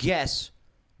to guess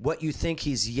what you think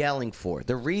he's yelling for.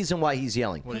 The reason why he's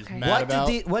yelling. What he's mad about?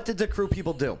 What did the crew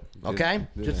people do? Okay?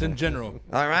 Just in general.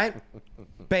 All right?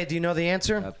 Babe, do you know the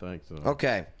answer? I think so.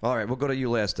 Okay. All right. We'll go to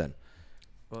you last then.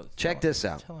 Well, Check this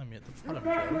out. Telling me at the front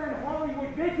We're of back here in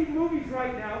Hollywood making movies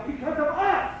right now because of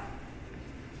us.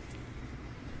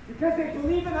 Because they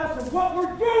believe in us and what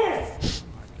we're doing.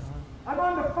 I'm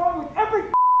on the phone with every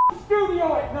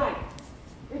studio at night.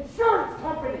 Insurance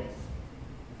companies.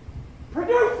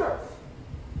 Producers.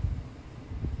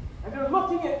 And they're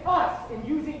looking at us and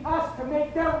using us to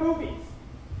make their movies.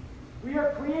 We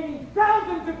are creating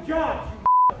thousands of jobs,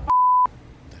 you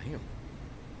Damn.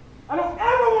 I don't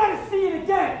ever want to see it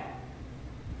again.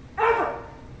 Ever.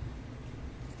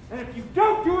 And if you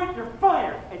don't do it, you're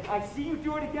fired. And I see you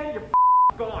do it again, you're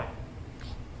gone.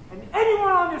 And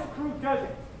anyone on this crew does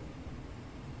it.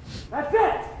 That's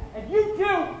it. And you too,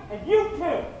 and you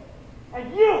too,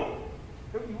 and you.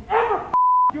 Don't you ever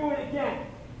do it again.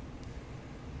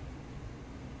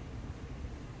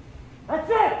 That's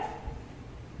it.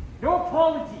 No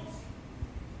apologies.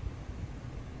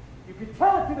 You can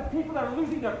tell it to the people that are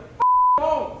losing their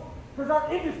homes because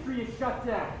our industry is shut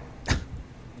down.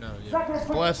 No, It's not gonna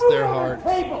put bless food their on hearts.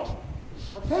 their table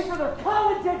or pay for their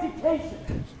college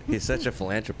education. He's such a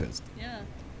philanthropist. Yeah.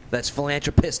 That's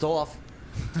philanthropist off.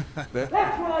 That's what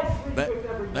I sleep with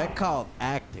every night. That called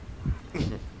acting.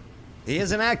 He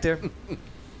is an actor.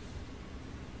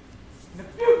 The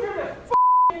future of this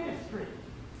industry.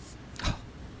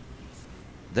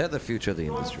 They're the future of the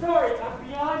So I'm industry. sorry, I'm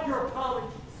beyond your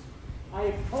apologies. I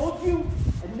have told you,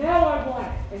 and now I want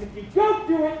it. And if you don't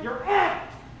do it, you're out.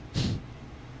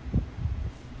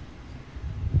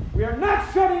 We are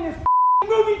not shutting this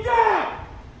movie down.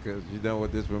 Because you know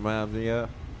what this reminds me of?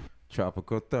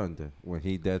 Tropical Thunder, when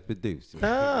he does produce.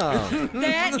 Oh.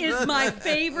 That is my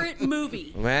favorite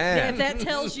movie. Man. That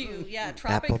tells you. Yeah,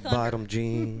 Tropic Apple Thunder. bottom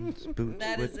jeans, boots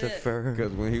That with is the it. fur.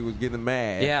 Because when he was getting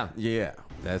mad. Yeah. Yeah.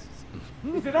 That's.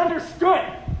 Is it understood?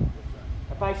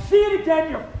 If I see it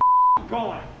again, you're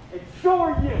gone. And so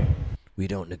are you. We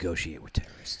don't negotiate with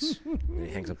terrorists. And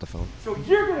he hangs up the phone. So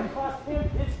you're going to cost him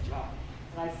his job.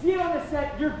 And I see it on the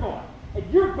set, you're gone. And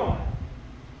you're gone.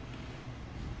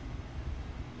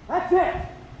 That's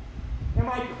it. Am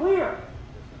I clear?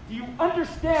 Do you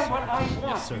understand what I want?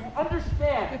 Yes, sir. Do you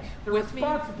understand the With me,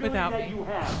 responsibility without that me. you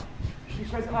have?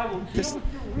 Because I will deal with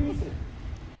your reason.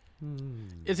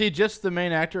 Is he just the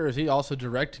main actor, or is he also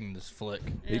directing this flick?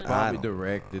 He probably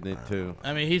directed it too.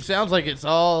 I mean, he sounds like it's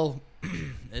all.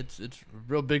 it's a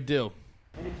real big deal.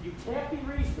 And if you can't be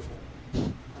reasonable,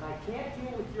 and I can't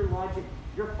deal with your logic,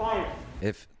 you're fired.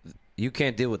 If you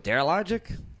can't deal with their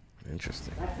logic,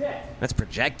 interesting. That's it. That's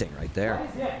projecting right there. That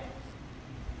is it.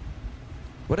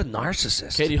 What a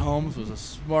narcissist. Katie Holmes was a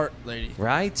smart lady.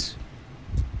 Right?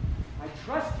 I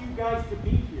trust you guys to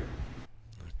be here.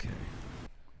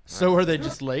 So are they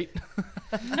just late?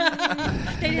 They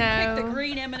didn't pick the No.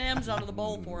 green M&Ms out of the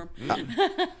bowl for him.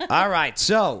 All right,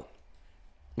 so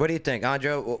what do you think,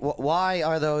 Andre? Why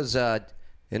are those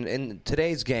in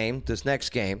today's game, this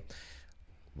next game?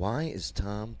 Why is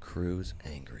Tom Cruise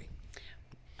angry?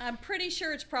 I'm pretty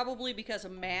sure it's probably because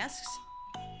of masks.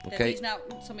 That Okay.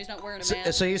 somebody's not wearing a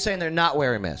mask. So you're saying they're not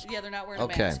wearing masks? Yeah, they're not wearing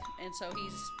Okay. a mask, and so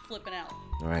he's flipping out.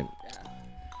 All right.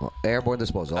 Well, airborne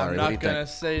disposal. All I'm right, what do you not gonna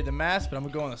think? say the mask, but I'm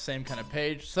gonna go on the same kind of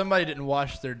page. Somebody didn't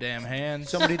wash their damn hands.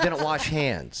 Somebody didn't wash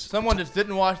hands. Someone just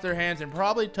didn't wash their hands and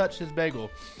probably touched his bagel.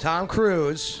 Tom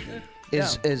Cruise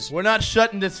is. We're not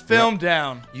shutting this film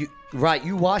down. You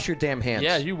wash your damn hands.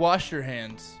 Yeah, you wash your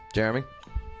hands. Jeremy.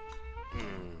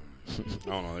 I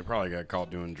don't know. They probably got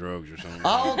caught doing drugs or something.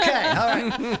 Okay, all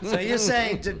right. So you're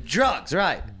saying drugs,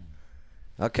 right?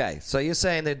 Okay, so you're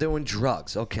saying they're doing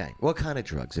drugs. Okay. What kind of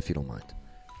drugs, if you don't mind?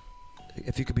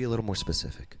 If you could be a little more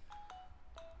specific.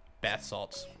 Bath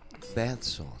salts. Bath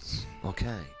salts.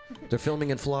 Okay. They're filming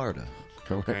in Florida.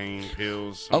 Cocaine,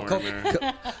 pills, Oh, somewhere in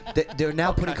there. they're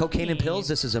now putting cocaine in pills?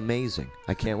 This is amazing.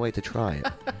 I can't wait to try it.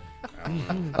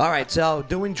 All right, so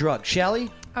doing drugs. Shelly?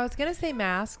 I was going to say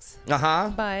masks.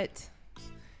 Uh-huh. But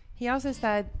he also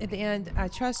said at the end, I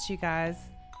trust you guys.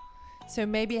 So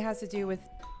maybe it has to do with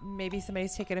maybe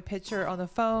somebody's taking a picture on the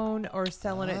phone or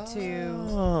selling it to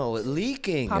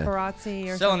leaking. paparazzi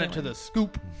or selling something. it to the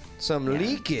scoop. Some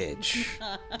leakage.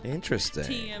 Interesting.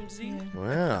 TMZ.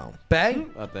 Wow. Bang?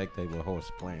 I think they were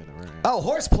horse playing around. Oh,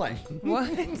 horseplay.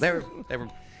 What? They were They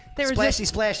were splashy,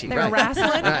 just- splashy. they were right.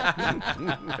 wrestling?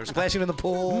 Right. They were splashing in the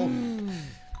pool.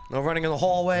 No running in the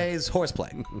hallways.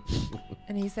 Horseplay.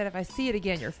 And he said, if I see it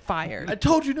again, you're fired. I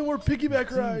told you no more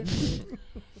piggyback rides.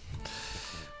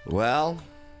 Well,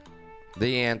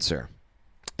 the answer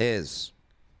is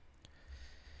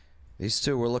these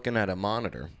two were looking at a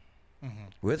monitor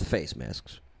with face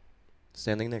masks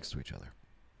standing next to each other.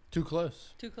 Too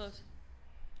close. Too close.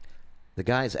 The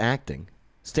guy's acting,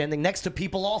 standing next to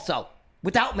people also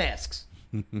without masks.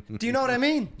 Do you know what I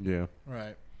mean? Yeah.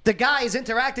 Right. The guy is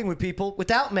interacting with people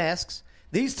without masks.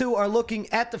 These two are looking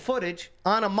at the footage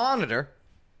on a monitor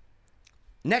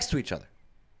next to each other.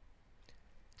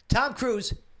 Tom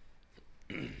Cruise,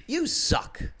 you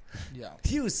suck. Yeah.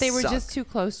 You They were suck. just too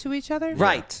close to each other?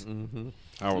 Right. Mm-hmm.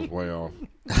 I was way off.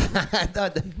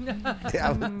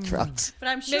 Drugs. But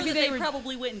I'm sure Maybe that they they were-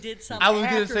 probably went and did something. I was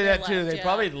going to after say that too. left, They yeah.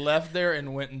 probably left there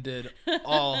and went and did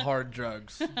all hard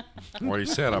drugs. Well, he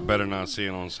said I better not see it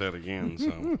on set again. So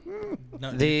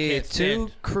No, you The can't two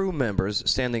stand. crew members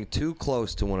standing too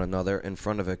close to one another in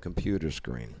front of a computer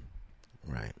screen.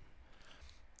 Right.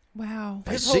 Wow.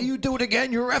 I see you do it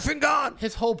again, you're effing gone.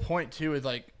 His whole point too is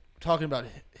like talking about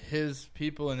his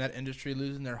people in that industry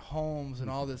losing their homes and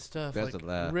all this stuff. That's like, a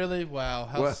lie. really? Wow,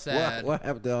 how sad. What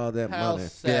happened to all that How money?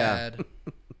 sad.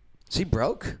 Is he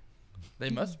broke? They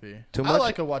must be. Too I much-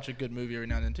 like to watch a good movie every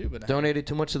now and then too, but Donated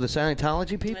too much to the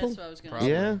Scientology people? That's what I was going to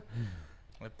Probably. Yeah.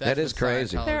 If That that's is what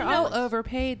crazy. Scientology They're is. all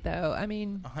overpaid, though. I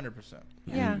mean, 100%.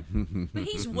 yeah. But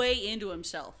he's way into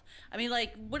himself. I mean,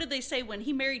 like, what did they say when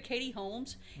he married Katie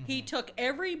Holmes? He took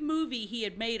every movie he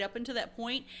had made up until that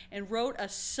point and wrote a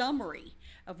summary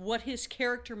of what his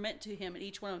character meant to him in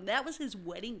each one of them. That was his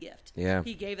wedding gift. Yeah.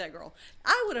 He gave that girl.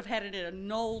 I would have had it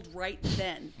annulled right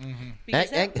then. Mm-hmm.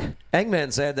 Because that,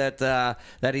 Eggman said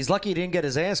that he's lucky he didn't get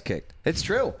his ass kicked. It's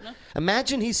true. No.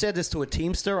 Imagine he said this to a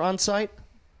Teamster on site.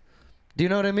 Do you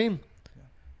know what I mean?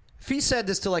 If he said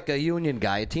this to like a union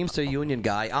guy, a Teamster union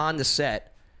guy on the set,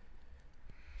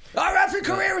 our effing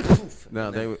career is poof.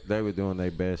 No, they were doing their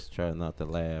best trying not to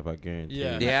laugh. I guarantee.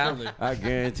 Yeah. you. Yeah. Absolutely. I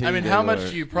guarantee. I mean, they how were. much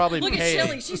do you probably look pay? at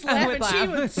Shelly. She's laughing.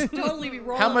 She would totally be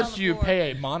rolling How on much the do you floor.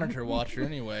 pay a monitor watcher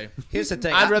anyway? Here's the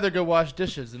thing. I'd rather go wash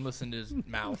dishes than listen to his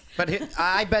mouth. But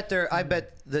I bet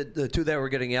the two that were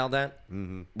getting yelled at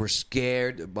were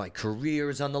scared. My career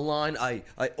is on the line. I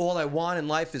all I want in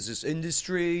life is this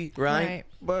industry, right? Right.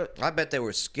 But I bet they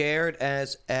were scared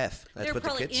as F. That's They're what the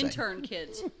probably kids say. intern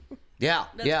kids. Yeah,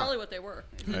 That's yeah. probably what they were.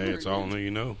 hey, it's all new,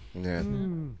 you know. Yeah.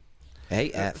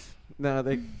 AF. No,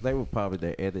 they were probably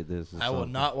the editors. Or I will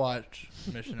something. not watch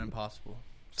Mission Impossible.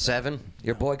 7.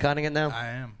 You're boycotting it now? I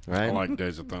am. Right? I like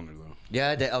Days of Thunder though.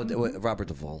 Yeah, Robert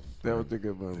Duvall. That was a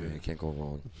good movie. Yeah, you can't go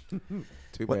wrong.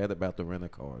 Too bad about the rental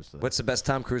cars. So. What's the best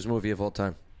Tom Cruise movie of all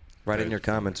time? Write it in your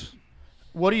comments.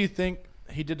 What do you think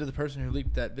he did to the person who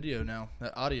leaked that video now,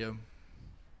 that audio?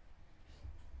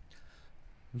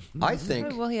 I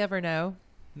think. Will he ever know?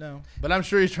 No. But I'm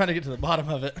sure he's trying to get to the bottom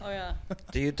of it. Oh, yeah.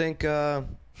 Do you think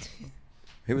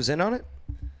he was in on it?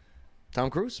 Tom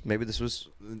Cruise? Maybe this was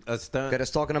a stunt. Got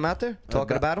us talking him out there?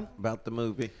 Talking about him? About the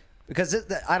movie. Because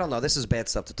I don't know. This is bad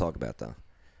stuff to talk about, though.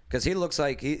 Because he looks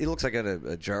like he looks like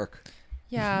a jerk.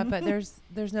 Yeah, but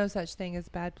there's no such thing as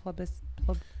bad publicity.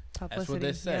 That's what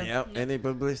they say. Yeah. Yep. Any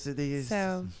publicity is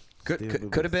So Could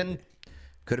have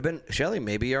been Shelley.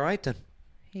 Maybe you're right then.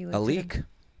 he A leaked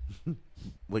leak.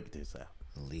 Leak this out.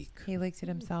 A leak. He leaked it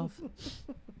himself.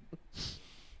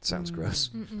 Sounds gross.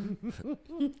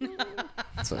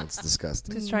 Sounds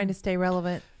disgusting. Just trying to stay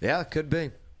relevant. Yeah, could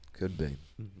be. Could be.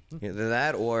 Either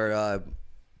that or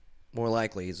more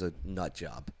likely he's a nut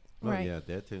job. Oh, Right. yeah,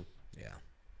 that too. Yeah.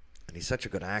 And he's such a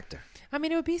good actor. I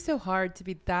mean, it would be so hard to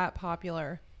be that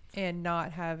popular and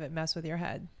not have it mess with your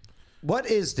head. What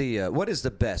is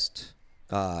the best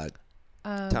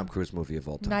Tom Cruise movie of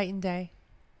all time? Night and Day.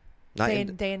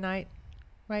 Day and Night.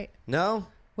 Right? No?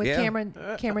 With Yeah.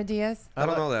 Cameron Diaz. I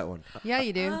don't know that one. Yeah,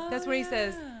 you do. That's what he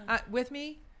says. With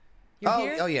me? You're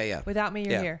here? Oh, yeah. Without me,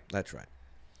 you're yeah, here. That's right.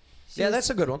 Yeah, that's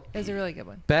a good one. It's a really good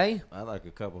one. Bay? I like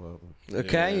a couple of them.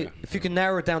 Okay, if you can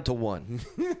narrow it down to one.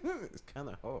 It's kind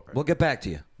of hard. We'll get back to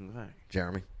you. Right.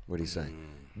 Jeremy, what do you say?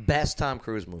 Best Tom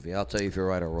Cruise movie. I'll tell you if you're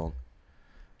right or wrong.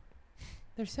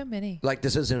 There's so many. Like,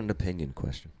 this isn't an opinion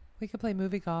question. We could play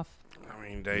movie golf. I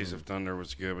mean, Days of Thunder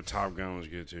was good, but Top Gun was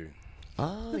good too.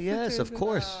 Oh, yes, of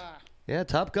course. Yeah,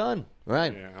 Top Gun.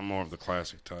 Right. Yeah, I'm more of the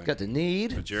classic type. Got the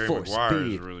need But Jerry for Maguire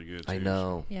speed. is really good too. I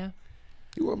know. Yeah.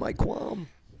 You are my Quam.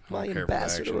 My don't care for the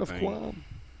ambassador action of thing. Quam.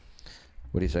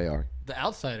 What do you say, Ari? The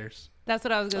Outsiders. That's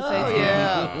what I was going to say, too.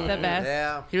 yeah. The best.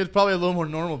 Yeah. He was probably a little more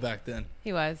normal back then.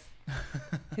 He was.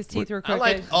 His teeth were I crooked.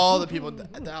 like all the people.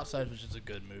 The Outsiders was just a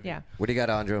good movie. Yeah. What do you got,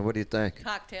 Andrea? What do you think?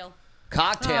 Cocktail.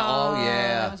 Cocktail. Oh,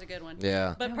 yeah. That was a good one.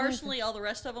 Yeah. But personally, all the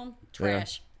rest of them,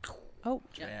 trash. Oh,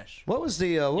 trash. What was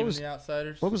the what Even was the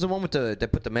Outsiders? what was the one with they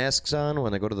put the masks on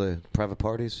when they go to the private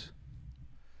parties?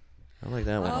 I like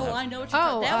that one. Oh, I know what you're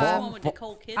talking about. That was the one with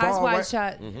Nicole Kidman. Eyes Wide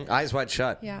Shut. Eyes Wide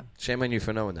Shut. Yeah. Shame on you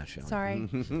for knowing that, Shelley. Sorry.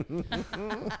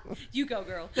 You go,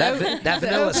 girl. That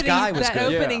Vanilla Sky was that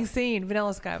good. opening scene,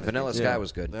 Vanilla Sky was Vanilla good. Sky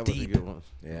was good. That was Deep. a good one.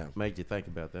 Yeah. Made you think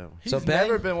about that one. He's So,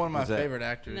 never Ben? been one of my What's that? favorite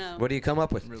actors. No. What do you come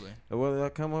up with? Really. What did I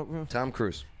come up with? Tom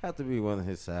Cruise. Have to be one of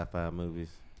his sci-fi movies.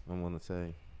 I want to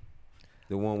say,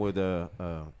 the one with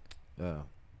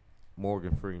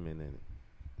Morgan Freeman in it.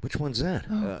 Which one's that?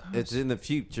 It's in the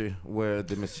future where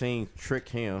the machines trick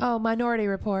him. Oh, Minority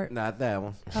Report. Not that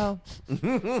one. Oh. How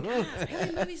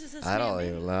many movies is this I don't man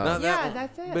even made? know. Not Yeah, that one.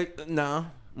 that's it. But no,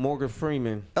 Morgan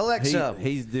Freeman. Alexa.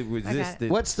 He's the resistant.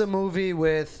 What's the movie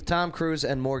with Tom Cruise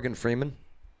and Morgan Freeman?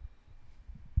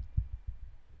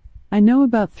 I know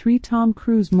about 3 Tom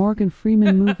Cruise Morgan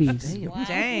Freeman movies.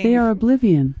 Dang. They are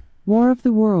Oblivion, War of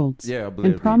the Worlds, Yeah,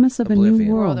 Oblivion. and Promise of a Oblivion. New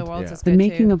War World, of the Worlds Yeah. is The good,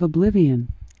 Making too. of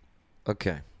Oblivion.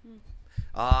 Okay.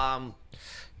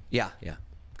 Yeah.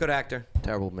 Good actor.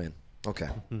 Terrible man. Okay.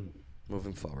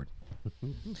 Moving forward.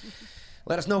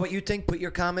 Let us know what you think. Put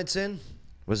your comments in.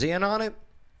 Was he in on it?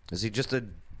 Is he just a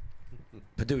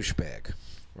douchebag?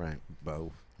 Right.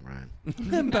 Both.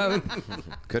 Right. Both.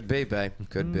 Could be, babe.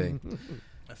 Could be.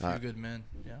 A Few Good Men.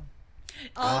 Yeah.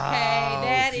 Okay,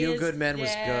 that is. Few Good Men was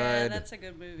good. That's a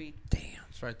good movie. Damn.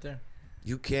 It's right there.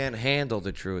 You can't handle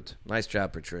the truth. Nice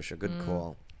job, Patricia. Good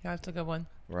call. Yeah, that's a good one.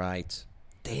 Right.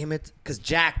 Damn it. Because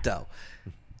Jack, though.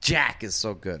 Jack is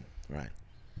so good. Right.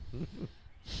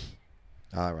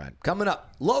 All right. Coming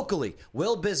up, locally,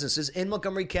 will businesses in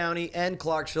Montgomery County and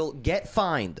Clarksville get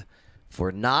fined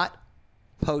for not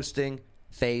posting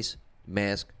face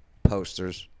mask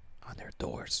posters on their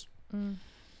doors?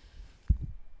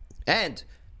 And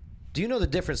do you know the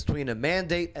difference between a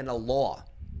mandate and a law?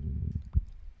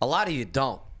 A lot of you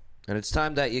don't. And it's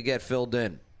time that you get filled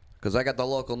in. Because I got the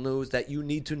local news that you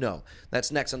need to know.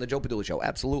 That's next on the Joe Padula Show.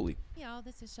 Absolutely. Y'all,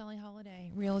 this is Shelley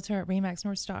Holiday, realtor at RE/MAX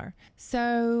North Star.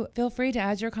 So feel free to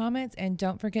add your comments and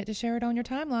don't forget to share it on your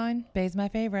timeline. Bay's my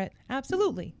favorite.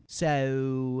 Absolutely.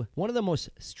 So, one of the most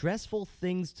stressful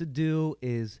things to do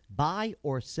is buy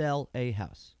or sell a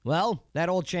house. Well, that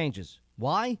all changes.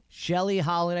 Why? Shelley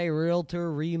Holiday,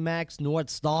 realtor, RE/MAX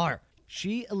North Star.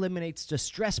 She eliminates the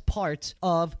stress parts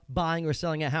of buying or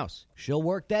selling a house. She'll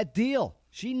work that deal.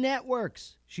 She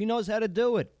networks. She knows how to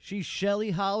do it. She's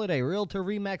Shelley Holiday, realtor,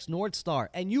 RE/MAX North Star,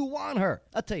 and you want her.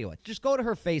 I'll tell you what, just go to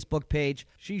her Facebook page.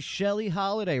 She's Shelley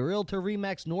Holiday, realtor,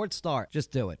 RE/MAX North Star.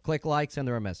 Just do it. Click like, send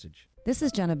her a message. This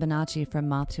is Jenna Bonacci from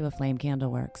Moth to a Flame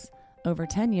Candleworks. Over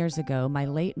 10 years ago, my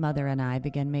late mother and I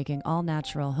began making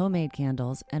all-natural homemade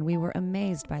candles, and we were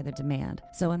amazed by the demand.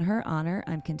 So in her honor,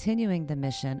 I'm continuing the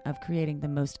mission of creating the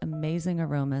most amazing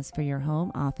aromas for your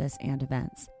home, office, and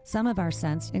events. Some of our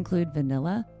scents include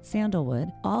vanilla,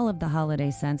 sandalwood, all of the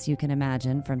holiday scents you can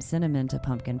imagine from cinnamon to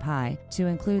pumpkin pie, to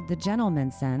include the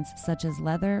gentleman scents such as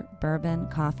leather, bourbon,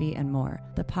 coffee, and more.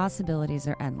 The possibilities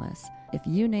are endless. If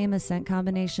you name a scent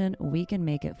combination, we can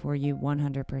make it for you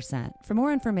 100%. For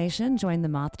more information, join the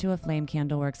Moth to a Flame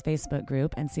Candleworks Facebook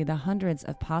group and see the hundreds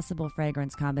of possible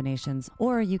fragrance combinations,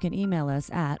 or you can email us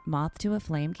at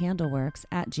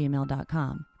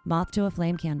mothtoaflamecandleworks@gmail.com. Moth to a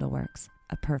Flame Candleworks,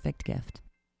 a perfect gift.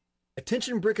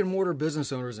 Attention brick and mortar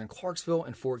business owners in Clarksville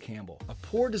and Fort Campbell. A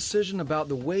poor decision about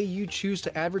the way you choose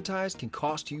to advertise can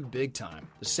cost you big time.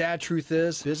 The sad truth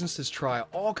is, businesses try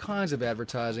all kinds of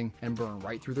advertising and burn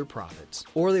right through their profits.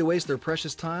 Or they waste their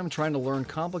precious time trying to learn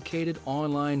complicated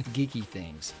online geeky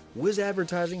things. Wiz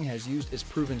Advertising has used its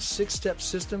proven 6-step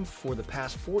system for the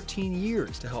past 14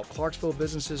 years to help Clarksville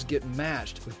businesses get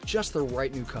matched with just the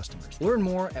right new customers. Learn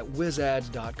more at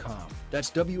wizads.com. That's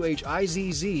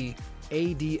WHIZZADS.com.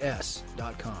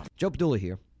 Joe Padula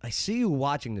here. I see you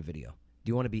watching the video. Do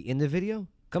you want to be in the video?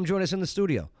 Come join us in the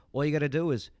studio. All you got to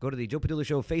do is go to the Joe Padula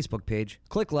Show Facebook page,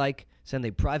 click like, send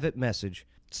a private message.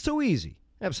 It's too easy.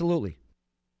 Absolutely.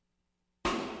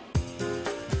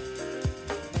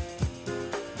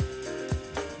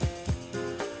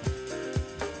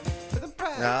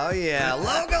 Oh, yeah.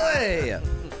 Locally.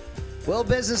 Will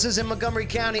businesses in Montgomery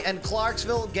County and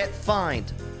Clarksville get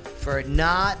fined for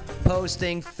not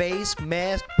posting face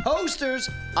mask posters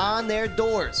on their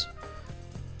doors?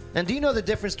 And do you know the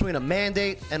difference between a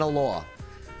mandate and a law?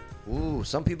 Ooh,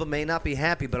 some people may not be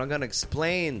happy, but I'm going to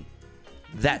explain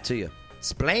that to you.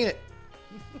 Explain it.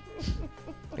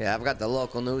 Yeah, I've got the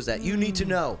local news that you need to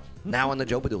know now on the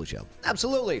Joe Padula Show.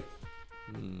 Absolutely.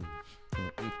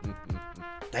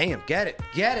 Damn, get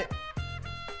it.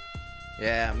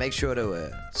 Yeah, make sure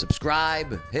to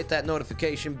subscribe, hit that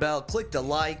notification bell, click the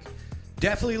like.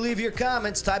 Definitely leave your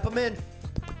comments, type them in.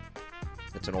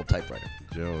 It's an old typewriter.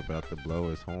 Joe about to blow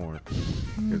his horn.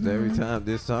 Because every time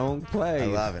this song plays. I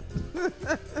love it.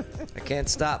 I can't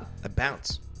stop. I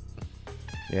bounce.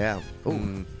 Yeah.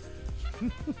 Ooh.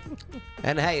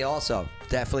 And hey, also,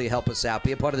 definitely help us out.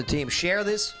 Be a part of the team. Share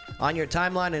this on your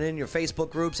timeline and in your Facebook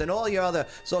groups and all your other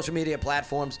social media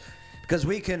platforms because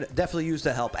we can definitely use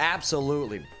the help.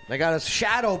 Absolutely. They got us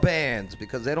shadow banned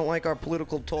because they don't like our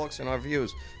political talks and our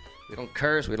views. We don't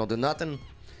curse. We don't do nothing.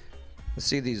 Let's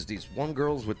see these one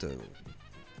girls with the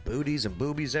booties and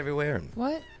boobies everywhere. And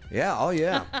what? Yeah, oh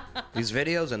yeah. These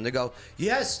videos, and they go,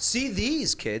 yes, see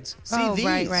these, kids. See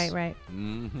these. Right.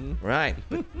 Mm-hmm. Right,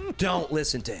 but don't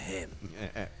listen to him.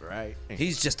 Right.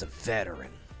 He's just a veteran.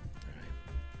 All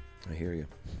right. I hear you.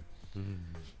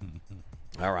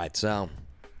 All right, so,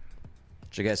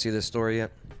 did you guys see this story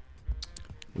yet?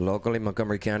 Locally,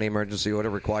 Montgomery County emergency order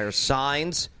requires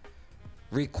signs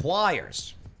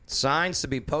to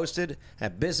be posted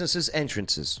at businesses'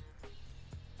 entrances.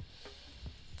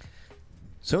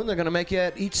 Soon they're going to make you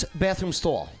at each bathroom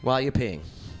stall while you're peeing.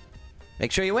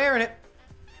 Make sure you're wearing it.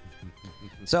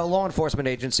 So law enforcement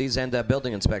agencies and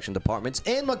building inspection departments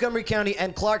in Montgomery County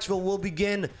and Clarksville will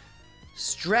begin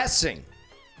stressing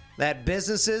that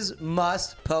businesses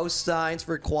must post signs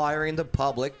requiring the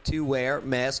public to wear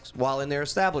masks while in their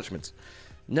establishments.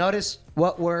 Notice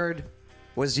what word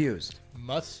was used.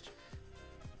 Must?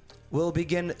 Will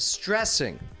begin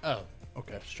stressing. Oh,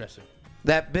 okay, stressing.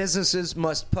 That businesses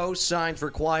must post signs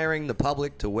requiring the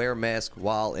public to wear masks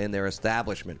while in their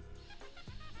establishment.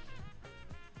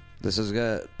 This is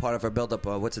part of our buildup.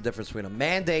 What's the difference between a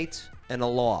mandate and a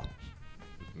law?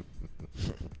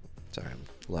 Sorry, I'm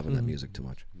loving that music too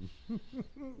much.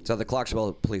 So the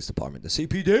Clarksville Police Department, the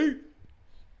CPD,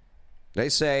 they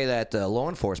say that law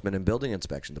enforcement and building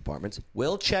inspection departments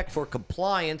will check for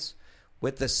compliance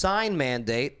with the sign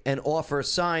mandate and offer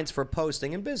signs for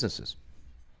posting in businesses.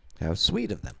 How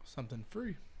sweet of them. Something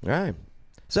free. All right.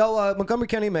 So Montgomery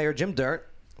County Mayor Jim Dirt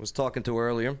was talking to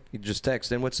earlier. He just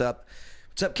texted in, what's up?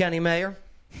 What's up, County Mayor?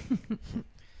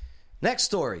 Next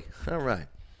story. All right.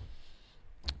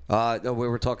 No, we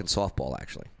were talking softball,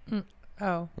 actually.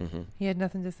 He had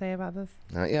nothing to say about this?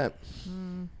 Not yet.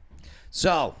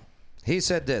 So, he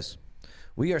said this.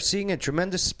 We are seeing a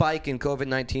tremendous spike in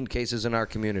COVID-19 cases in our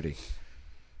community.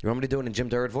 You want me to do it in Jim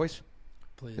Dirt voice?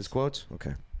 Please. His quotes?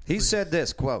 Okay. He said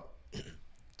this, quote.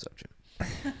 What's up,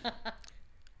 Jim?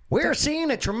 We're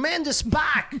seeing a tremendous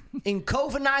spike in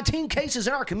COVID-19 cases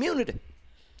in our community.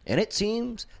 And it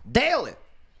seems daily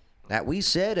that we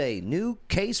set a new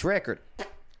case record.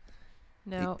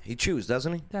 No. He chews,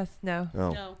 doesn't he? That's no.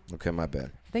 Oh, No. okay, my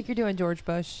bad. I think you're doing George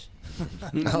Bush.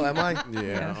 Oh, am I?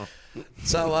 Yeah.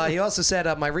 So he also said,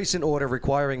 my recent order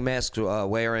requiring mask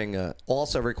wearing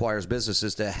also requires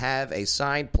businesses to have a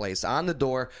sign placed on the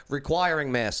door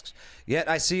requiring masks. Yet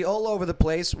I see all over the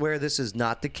place where this is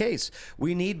not the case.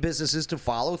 We need businesses to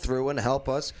follow through and help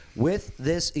us with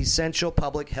this essential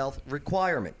public health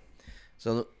requirement.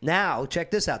 So now,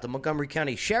 check this out. The Montgomery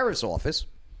County Sheriff's Office.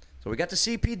 So we got the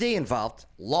CPD involved,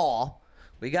 law.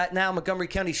 We got now Montgomery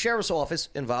County Sheriff's Office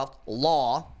involved,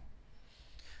 law.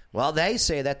 Well, they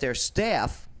say that their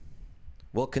staff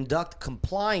will conduct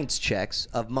compliance checks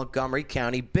of Montgomery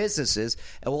County businesses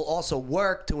and will also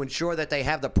work to ensure that they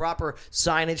have the proper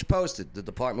signage posted. The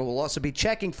department will also be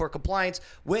checking for compliance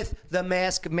with the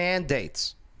mask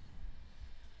mandates.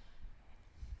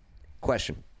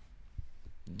 Question.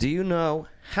 Do you know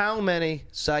how many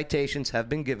citations have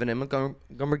been given in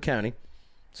Montgomery County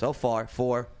so far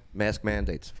for mask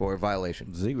mandates, for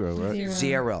violations? Zero, right?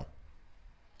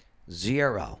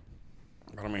 Zero.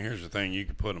 But I mean, here's the thing: you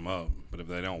could put them up, but if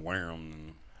they don't wear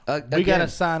them, we again, got a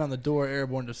sign on the door,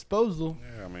 airborne disposal.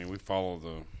 yeah, I mean, we follow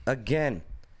the. Again,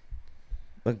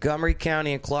 Montgomery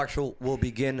County and Clarksville will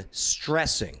begin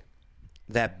stressing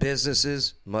that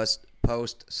businesses must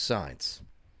post signs.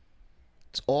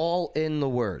 It's all in the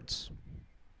words.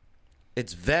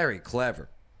 It's very clever.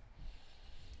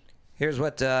 Here's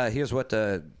what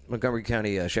the Montgomery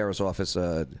County Sheriff's Office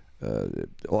Chief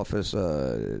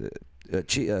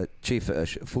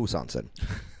Fuson said.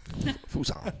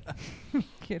 Fuson.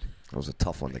 Cute. That was a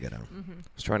tough one to get out. I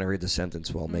was trying to read the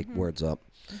sentence while make words up.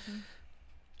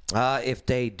 If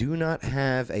they do not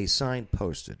have a sign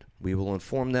posted, we will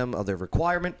inform them of their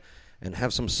requirement and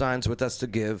have some signs with us to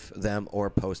give them or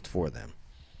post for them.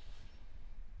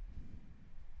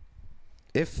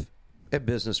 If a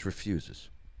business refuses,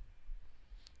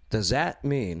 does that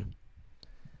mean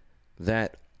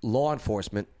that law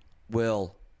enforcement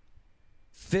will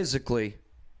physically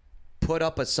put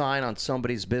up a sign on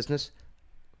somebody's business,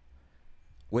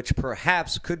 which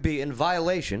perhaps could be in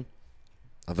violation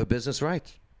of a business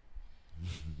right?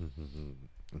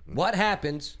 What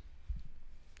happens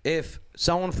if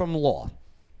someone from law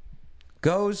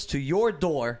goes to your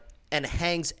door and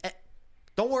hangs...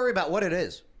 Don't worry about what it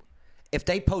is. If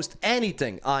they post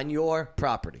anything on your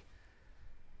property,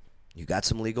 you got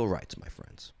some legal rights, my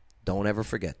friends. Don't ever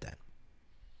forget that.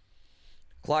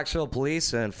 Clarksville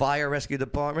Police and Fire Rescue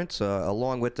Departments,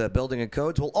 along with the Building and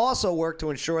Codes, will also work to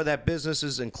ensure that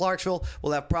businesses in Clarksville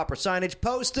will have proper signage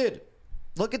posted.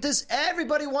 Look at this.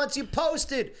 Everybody wants you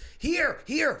posted. Here,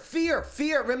 fear.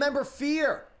 Remember,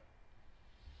 fear.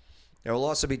 They will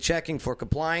also be checking for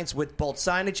compliance with both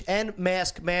signage and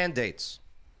mask mandates.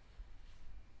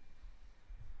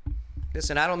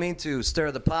 Listen, I don't mean to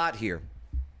stir the pot here.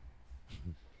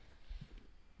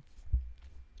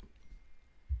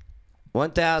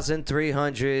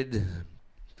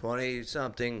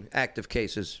 $1,320-something active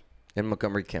cases in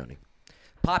Montgomery County.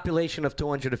 Population of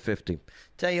 250.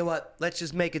 Tell you what, let's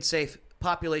just make it safe.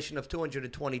 Population of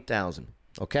 220,000.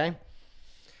 Okay?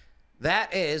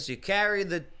 That is, you carry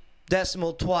the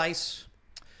decimal twice.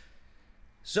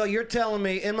 So you're telling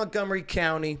me in Montgomery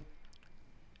County,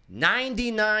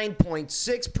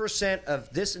 99.6%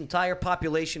 of this entire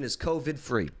population is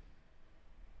COVID-free.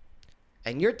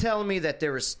 And you're telling me that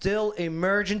there are still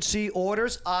emergency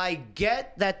orders? I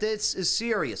get that this is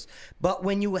serious. But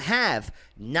when you have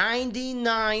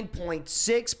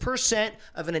 99.6%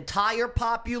 of an entire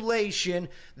population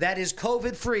that is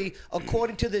COVID-free,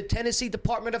 according to the Tennessee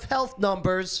Department of Health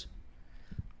numbers,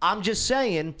 I'm just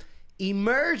saying,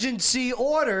 emergency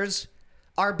orders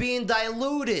are being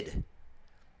diluted.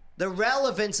 The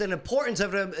relevance and importance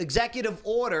of an executive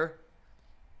order,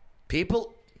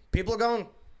 people are going...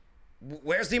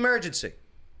 Where's the emergency?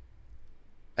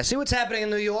 I see what's happening in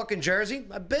New York and Jersey.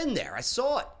 I've been there. I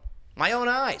saw it. My own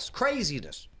eyes.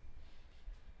 Craziness.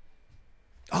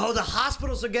 Oh, the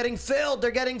hospitals are getting filled. They're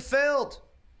getting filled.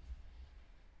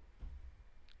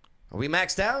 Are we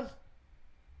maxed out?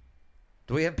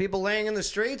 Do we have people laying in the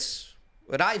streets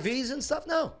with IVs and stuff?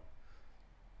 No.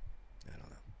 I don't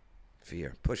know.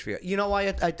 Fear. Push fear. You know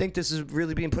why I think this is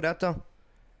really being put out, though?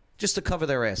 Just to cover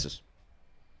their asses.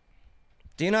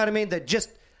 Do you know what I mean? That just,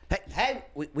 hey,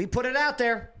 we put it out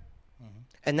there.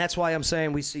 And that's why I'm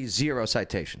saying we see 0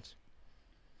 citations.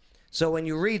 So when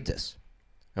you read this,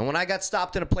 and when I got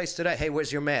stopped in a place today, hey,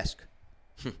 where's your mask?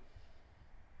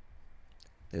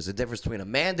 There's a difference between a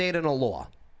mandate and a law.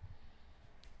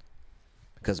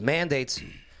 Because mandates,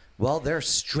 well, they're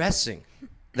stressing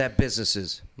that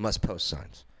businesses must post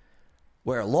signs.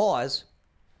 Where laws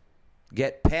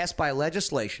get passed by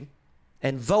legislation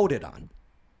and voted on.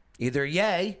 Either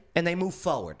yay, and they move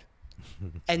forward.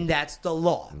 And that's the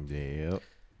law. Yep.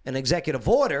 An executive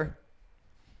order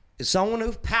is someone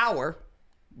who's power,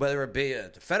 whether it be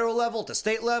at the federal level, at the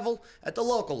state level, at the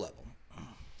local level.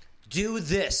 Do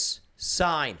this.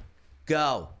 Sign.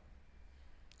 Go.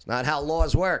 It's not how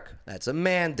laws work. That's a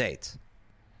mandate.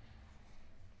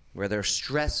 Where they're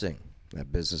stressing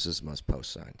that businesses must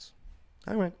post signs.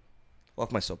 All right.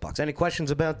 Off my soapbox. Any questions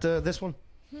about this one?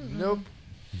 Nope.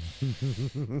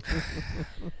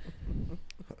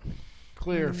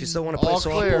 Clear. If you still want to play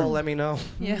softball, let me know.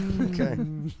 Yeah. Okay.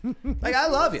 Like, I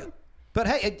love you. But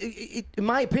hey, in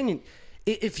my opinion,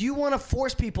 if you want to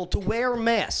force people to wear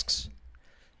masks,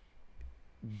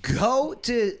 go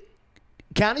to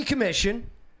county commission,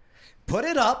 put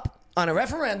it up on a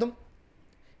referendum,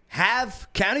 have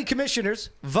county commissioners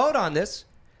vote on this,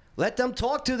 let them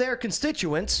talk to their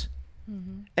constituents,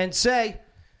 and say,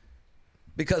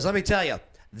 because let me tell you,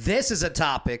 this is a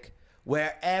topic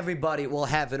where everybody will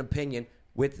have an opinion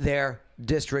with their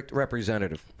district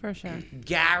representative. For sure.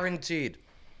 Guaranteed.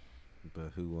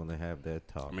 But who want to have that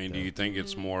talk? I mean, do you think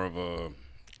it's more of a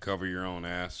cover your own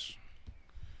ass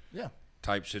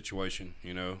type situation,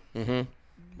 you know? Mm-hmm. Well,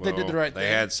 they did the right thing. They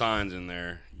had signs in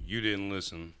there. You didn't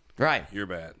listen. Right. You're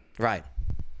bad. Right.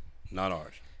 Not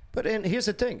ours. But here's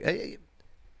the thing.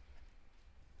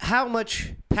 How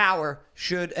much power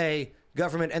should a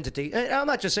government entity, and I'm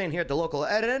not just saying here at the local,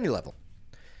 at any level,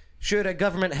 should a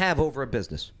government have over a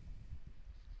business?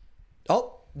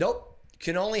 Oh, nope.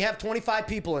 Can only have 25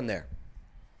 people in there.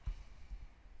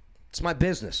 It's my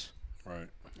business. Right.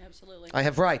 Absolutely. I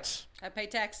have rights. I pay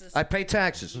taxes. I pay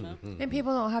taxes. And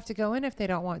people don't have to go in if they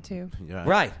don't want to. Yeah.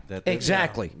 Right.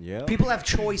 Exactly. Yeah. People have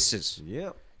choices.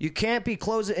 Yep. You can't be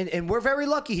closing, and we're very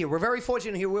lucky here. We're very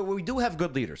fortunate here where we do have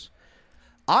good leaders.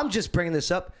 I'm just bringing this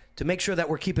up to make sure that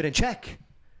we're keeping in check.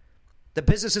 The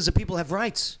businesses and people have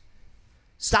rights.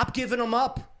 Stop giving them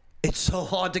up. It's so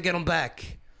hard to get them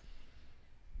back.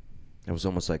 It was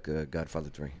almost like Godfather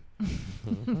 3.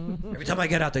 Every time I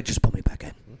get out, they just pull me back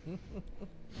in.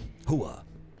 Hooah.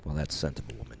 Well, that's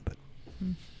sensible woman, but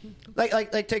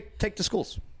like take the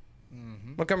schools.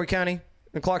 Montgomery County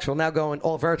and Clarksville now going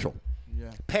all virtual. Yeah.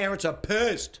 Parents are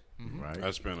pissed. Right.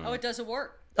 That's been. Oh, it doesn't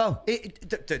work. Oh,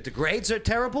 the grades are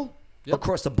terrible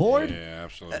across the board. Yeah,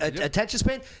 absolutely. Attention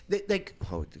span. They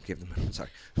give them. Sorry.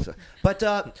 But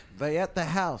they at the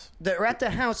house. They're at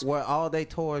the house where all they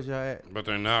toys are at. But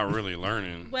they're not really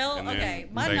learning. Well, and then okay,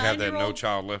 my they have that 9-year-old No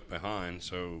Child Left Behind,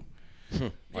 so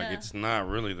it's not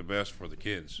really the best for the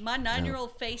kids. My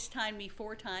 9-year-old FaceTimed me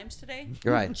 4 times today.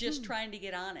 Right. Just trying to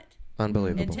get on it.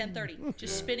 Unbelievable. At 10:30,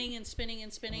 just spinning and spinning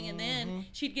and spinning, and then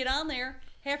she'd get on there.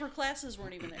 Half her classes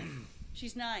weren't even there.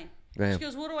 She's 9. Damn. She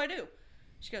goes, "What do I do?"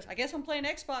 She goes, "I guess I'm playing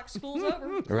Xbox. School's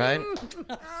over." Right.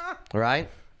 Right.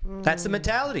 That's the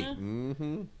mentality.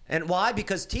 And why?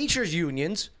 Because teachers'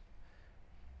 unions,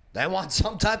 they want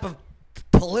some type of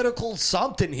political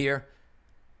something here.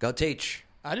 Go teach.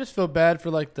 I just feel bad for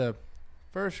like the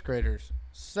first graders,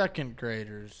 second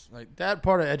graders. Like that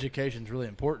part of education is really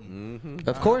important.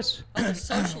 Of course. The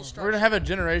social structure. We're gonna have a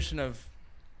generation of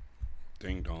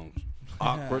ding dongs,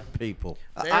 awkward people,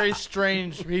 very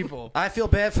strange people. I feel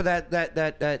bad for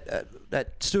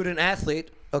that student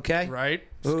athlete. Okay. Right.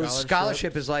 Whose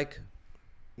scholarship is like,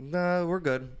 no, we're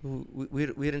good. We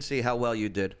didn't see how well you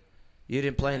did. You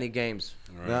didn't play any games.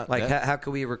 Right. Like, how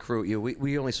could we recruit you?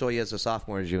 We only saw you as a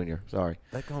sophomore and junior. Sorry.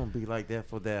 They're going to be like that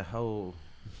for their whole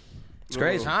It's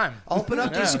crazy. Time. Open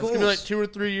up these schools. It's gonna be like 2 or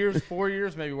 3 years, 4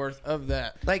 years maybe worth of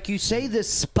that. Like you say, the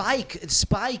spike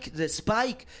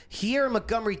here in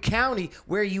Montgomery County,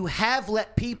 where you have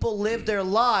let people live their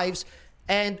lives,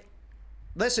 and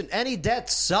listen, any death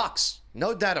sucks,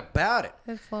 no doubt about it.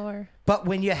 It's lower. But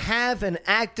when you have an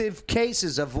active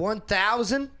cases of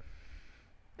 1,000,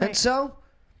 and so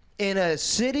in a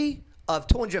city of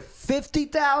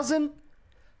 250,000,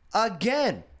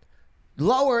 again,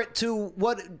 lower it to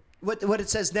what it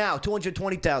says now,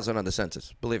 220,000 on the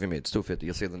census. Believe me, it's 250.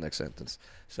 You'll see the next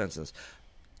census.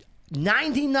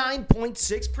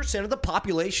 99.6% of the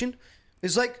population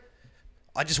is like,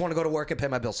 I just want to go to work and pay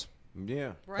my bills.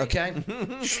 Yeah. Right. Okay?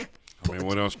 I mean,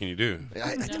 what else can you do?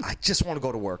 I just want to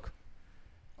go to work.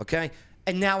 Okay?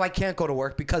 And now I can't go to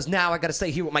work because now I got to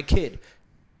stay here with my kid.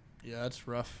 Yeah, that's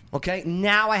rough. Okay?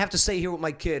 Now I have to stay here with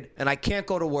my kid and I can't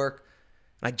go to work.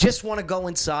 I just want to go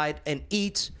inside and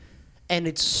eat. And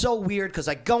it's so weird because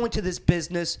I go into this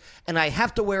business and I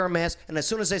have to wear a mask. And as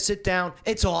soon as I sit down,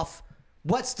 it's off.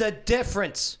 What's the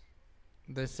difference?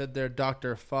 They said their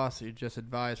Dr. Fauci just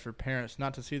advised for parents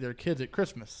not to see their kids at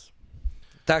Christmas.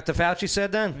 Dr. Fauci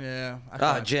said that?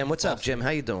 Yeah. Jim, what's up, Jim?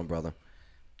 How you doing, brother?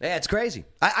 Yeah, it's crazy.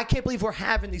 I can't believe we're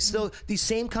having these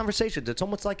same conversations. It's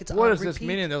almost like it's What on does this repeat.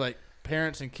 mean? They're like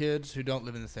parents and kids who don't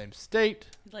live in the same state.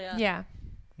 Yeah.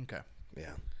 Okay. Yeah.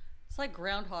 It's like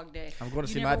Groundhog Day. I'm going to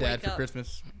You see my never dad wake for up.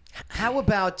 Christmas. How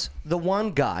about the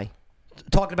one guy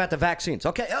talking about the vaccines?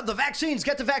 Okay, the vaccines,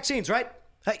 get the vaccines, right?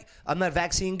 Hey, I'm not a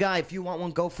vaccine guy. If you want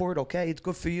one, go for it. Okay, it's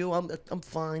good for you. I'm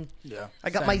fine. Yeah, I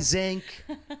got my zinc,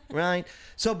 right?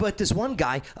 So, but this one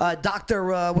guy, Doctor,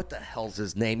 what the hell's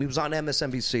his name? He was on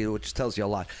MSNBC, which tells you a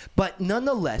lot. But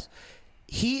nonetheless,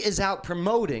 he is out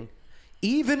promoting.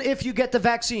 Even if you get the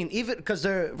vaccine, even because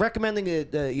they're recommending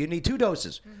you need 2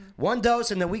 doses. 1 dose,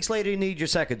 and then weeks later you need your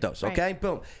second dose, okay? Right.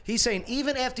 Boom. He's saying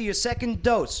even after your second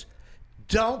dose,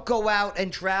 don't go out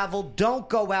and travel. Don't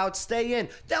go out. Stay in.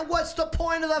 Then what's the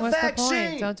point of the What's vaccine? the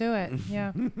point? Don't do it.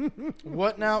 Yeah.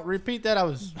 What now? Repeat that. I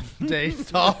was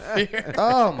dazed off here.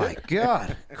 Oh, my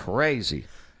God. Crazy.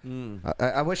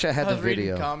 I wish I had I the was reading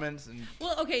video. comments and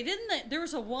Well, okay, there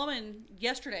was a woman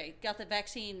yesterday got the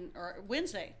vaccine, or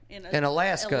Wednesday in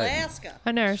Alaska. Alaska.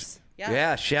 A nurse.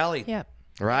 Yeah, Shelly. Yep.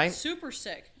 Right? Super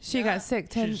sick. She got sick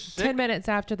 10 minutes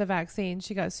after the vaccine.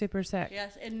 She got super sick.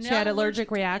 Yes, and she not had allergic allergic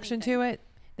to reaction to it.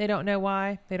 They don't know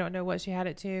why. They don't know what she had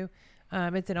it to.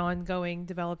 it's an ongoing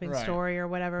developing Right. story or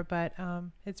whatever, but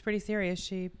it's pretty serious.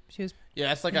 She was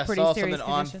it's like in I pretty saw serious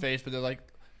something on condition. Facebook. They're like,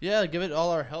 yeah, give it to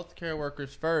all our healthcare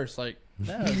workers first. Like,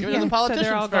 no, give it Yeah, to the so politicians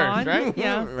they're all first, gone? right?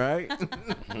 Yeah. Right.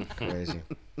 Crazy.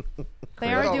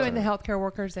 They are doing the healthcare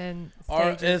workers in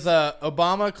stages. Is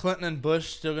Obama, Clinton, and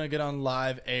Bush still going to get on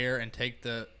live air and take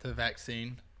the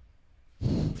vaccine?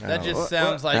 That just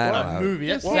sounds like a movie.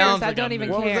 It sounds like I don't a even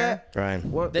movie. care. Right.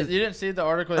 You didn't see the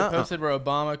article they posted where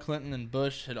Obama, Clinton, and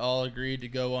Bush had all agreed to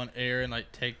go on air and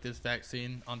like take this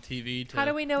vaccine on TV. To How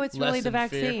do we know it's really the lessen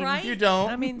fear? vaccine? Right? You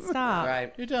don't. I mean, stop.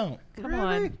 Right. You don't. Come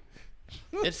on.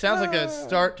 It sounds like a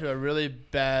start to a really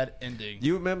bad ending.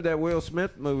 You remember that Will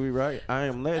Smith movie, right? I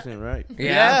Am Legend, right?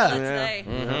 Yeah.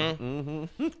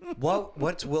 Mm-hmm.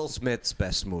 What's Will Smith's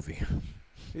best movie?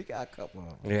 He got a couple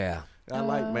of them. Yeah. I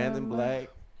like Man in Black.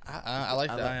 I like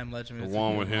the I Am Legend. The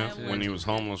one with him when he was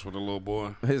homeless with a little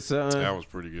boy. His son. That was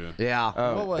pretty good. Yeah.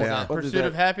 What was that? Pursuit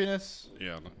of Happiness?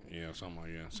 Yeah, something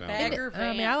like that. Sounds Bagger like.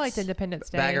 Vance. I mean, I liked Independence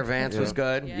Day. Bagger Vance was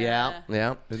good. Yeah.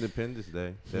 Yeah. Independence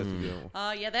Day. That's a good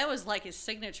one. Yeah, that was like his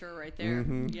signature right there.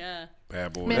 Yeah.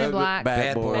 Bad Boys. Men in Black.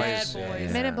 Bad Boys. Bad Boys.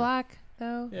 Yeah. Men in Black,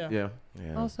 though. Yeah.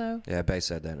 Also. Yeah, Bay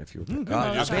said that if you were. I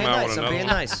I'm just being come out nice. with I'm another being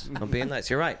one. nice. I'm being nice.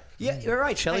 You're right. Yeah, you're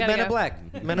right, Shelly. I Men gotta in go.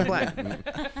 Black. Men in Black.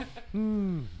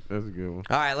 That's a good one.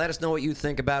 All right, let us know what you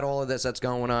think about all of this that's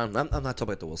going on. I'm not talking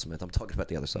about the Will Smith. I'm talking about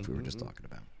the other stuff we were just talking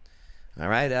about. All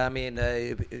right? I mean,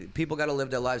 people got to live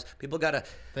their lives. People got to...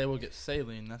 They will get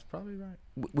saline. That's probably right.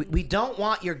 We don't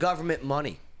want your government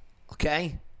money,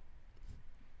 okay?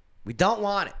 We don't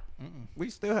want it. We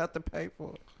still have to pay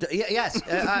for it. Yes.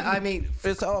 I mean...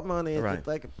 It's our money. If Right. you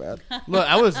think about it. Look,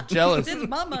 I was jealous. This is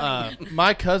my money.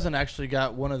 My cousin actually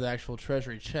got one of the actual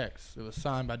Treasury checks. It was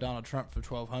signed by Donald Trump for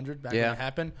 $1,200 back when it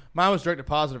happened. Mine was direct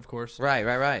deposit, of course. Right.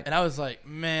 And I was like,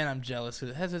 man, I'm jealous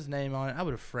because it has his name on it. I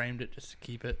would have framed it just to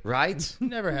keep it. Right?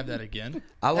 Never have that again.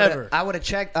 I would have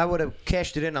checked. I would have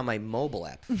cashed it in on my mobile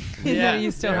app. Yeah, you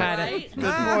still had it. Right?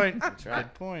 Good point. That's right.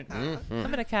 Good point.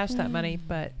 I'm gonna cash that money,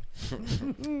 but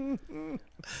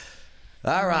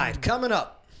All right, coming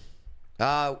up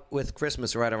with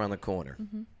Christmas right around the corner.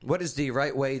 What is the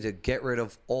right way to get rid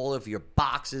of all of your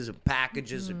boxes and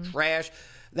packages and trash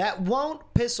that won't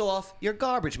piss off your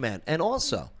garbage man? And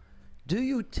also, do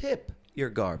you tip your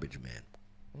garbage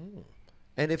man?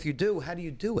 And if you do, how do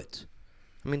you do it?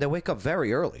 I mean, they wake up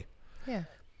very early. yeah.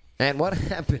 And what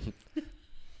happened?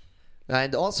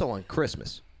 And also on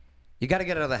Christmas, you got to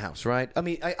get out of the house, right? I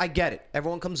mean, I get it.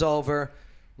 Everyone comes over.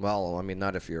 Well, I mean,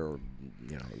 not if you're,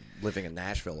 living in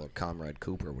Nashville or Comrade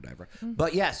Cooper or whatever.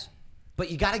 But yes,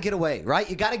 but you got to get away, right?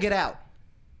 You got to get out.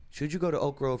 Should you go to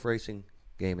Oak Grove Racing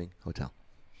Gaming Hotel?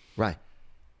 Right.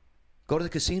 Go to the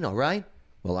casino, right?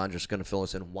 Well, Andre's going to fill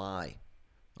us in why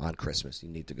on Christmas you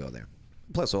need to go there.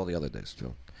 Plus all the other days,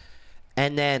 too.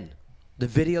 And then the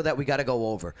video that we got to go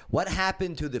over. What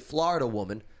happened to the Florida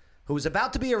woman who was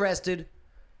about to be arrested,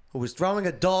 who was throwing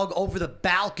a dog over the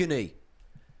balcony?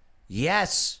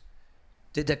 Yes.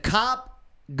 Did the cop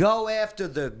go after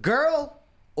the girl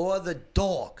or the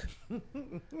dog?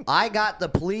 I got the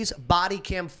police body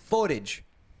cam footage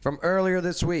from earlier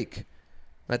this week.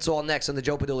 That's all next on the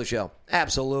Joe Padula Show.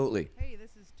 Absolutely. Hey,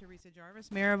 this is Teresa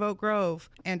Jarvis, Mayor of Oak Grove,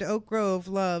 and Oak Grove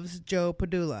loves Joe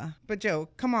Padula. But Joe,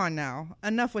 come on now.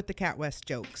 Enough with the Cat West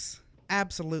jokes.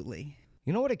 Absolutely.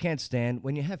 You know what I can't stand?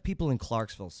 When you have people in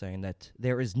Clarksville saying that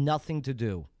there is nothing to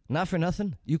do. Not for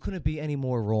nothing, you couldn't be any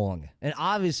more wrong. And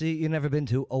obviously, you've never been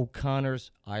to O'Connor's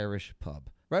Irish Pub.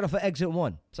 Right off of Exit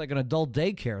 1. It's like an adult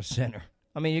daycare center.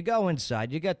 I mean, you go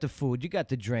inside, you got the food, you got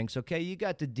the drinks, okay? You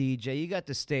got the DJ, you got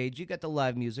the stage, you got the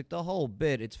live music, the whole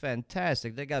bit. It's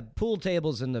fantastic. They got pool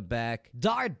tables in the back,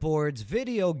 dartboards,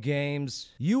 video games,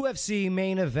 UFC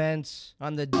main events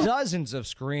on the dozens of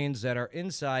screens that are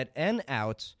inside and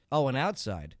out. Oh, and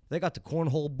outside, they got the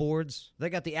cornhole boards. They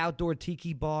got the outdoor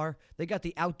tiki bar. They got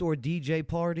the outdoor DJ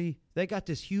party. They got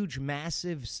this huge,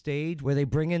 massive stage where they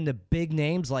bring in the big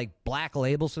names like Black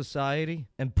Label Society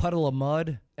and Puddle of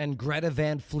Mud and Greta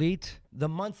Van Fleet. The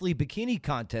monthly bikini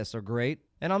contests are great.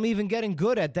 And I'm even getting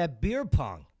good at that beer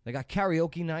pong. They got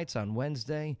karaoke nights on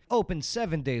Wednesday. Open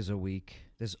 7 days a week.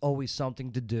 There's always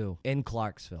something to do in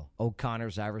Clarksville.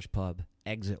 O'Connor's Irish Pub,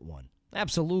 Exit 1.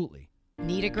 Absolutely.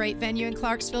 Need a great venue in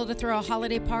Clarksville to throw a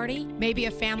holiday party? Maybe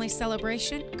a family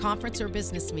celebration, conference, or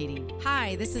business meeting?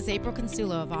 Hi, this is April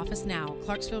Consulo of Office Now,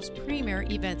 Clarksville's premier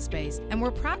event space, and we're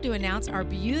proud to announce our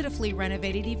beautifully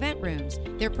renovated event rooms.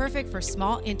 They're perfect for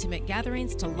small, intimate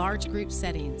gatherings to large group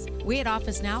settings. We at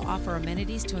Office Now offer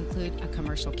amenities to include a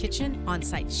commercial kitchen,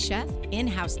 on-site chef,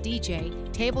 in-house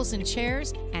DJ, tables and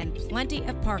chairs, and plenty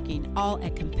of parking, all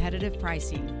at competitive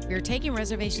pricing. We are taking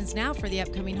reservations now for the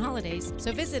upcoming holidays,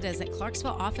 so visit us at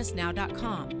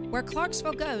ClarksvilleOfficeNow.com, where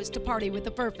Clarksville goes to party with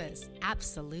a purpose.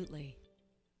 Absolutely.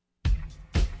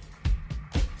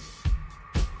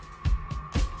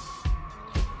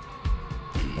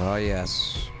 Oh,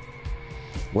 yes.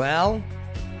 Well,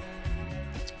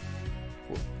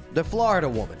 the Florida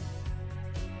woman.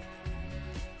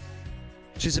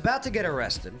 She's about to get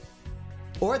arrested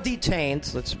or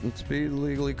detained. Let's be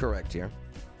legally correct here.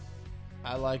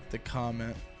 I like the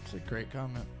comment. It's a great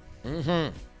comment.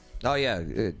 Mm-hmm. Oh, yeah.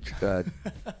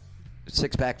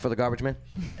 Six-pack for the garbage man?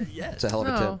 Yes. It's a hell of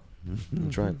a tip.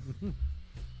 That's right.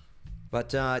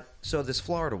 But, so this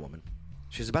Florida woman,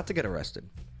 she's about to get arrested.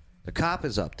 The cop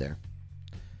is up there.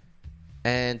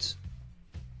 And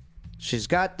she's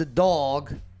got the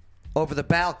dog over the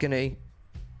balcony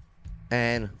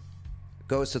and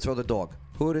goes to throw the dog.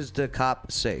 Who does the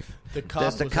cop save?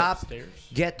 Does the cop upstairs.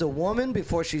 get the woman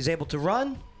before she's able to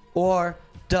run? Or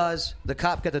does the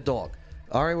cop get the dog?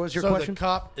 Ari, what was your question? So the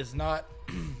cop is not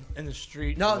in the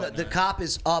street? No, the cop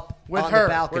is up with on her, the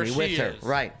balcony where with she her. is.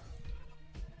 Right.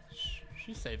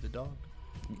 She saved the dog.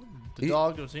 The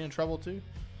dog, was he in trouble too?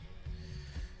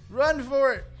 Run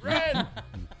for it! Run!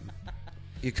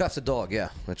 You cuffed the dog, yeah,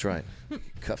 that's right. You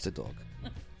cuffed the dog.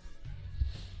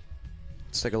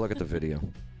 Let's take a look at the video.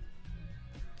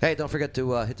 Hey, don't forget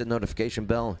to hit the notification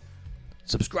bell.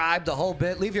 Subscribe, the whole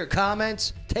bit. Leave your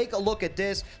comments. Take a look at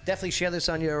this. Definitely share this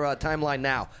on your timeline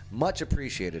now. Much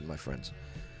appreciated, my friends.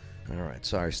 All right,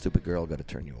 sorry, stupid girl. Got to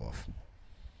turn you off.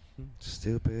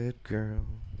 Stupid girl.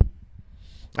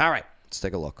 All right, let's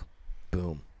take a look.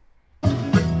 Boom.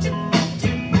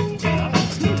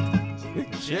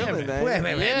 Chilling, man.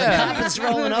 Wait. Yeah. The cop is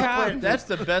rolling up. That's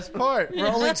the best part.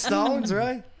 Rolling Stones,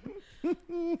 right?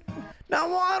 Now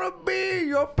wanna be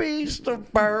your beast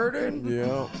of burden.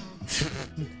 Yeah.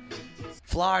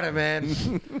 Florida, man.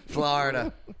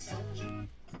 Florida.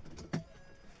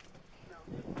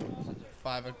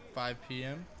 5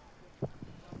 p.m.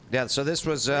 Yeah, so this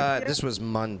was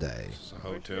Monday. It's a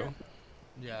hotel.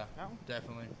 Yeah,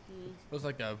 definitely. It was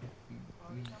like a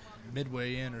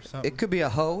Midway Inn or something. It could be a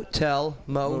hotel,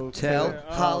 motel,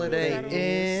 Holiday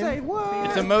Inn. Say what?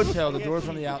 It's a motel. The door's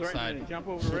on the outside. Jump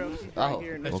over the rail.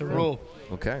 That's okay. a rule.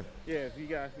 Okay. Yeah, if you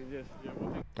guys could just jump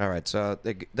over. All right, so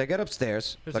they get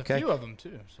upstairs. There's okay. a few of them too.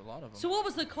 There's a lot of them. So what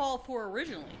was the call for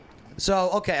originally? So,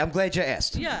 okay, I'm glad you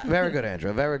asked. Yeah. Very good,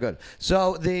 Andrew. Very good.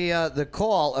 So the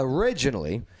call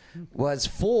originally was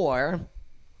for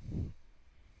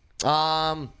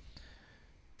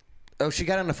she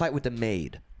got in a fight with the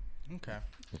maid. Okay.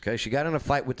 Okay, she got in a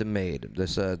fight with the maid.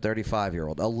 This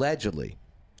 35-year-old allegedly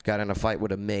got in a fight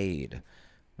with a maid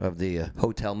of the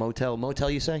hotel, motel,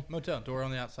 you say? Motel, door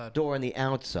on the outside. Door on the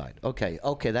outside. Okay,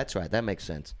 that's right. That makes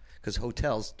sense. Because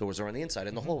hotels, doors are on the inside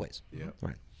in the hallways. Yeah.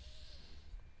 Right.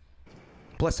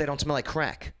 Plus, they don't smell like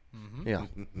crack. Mm-hmm. Yeah.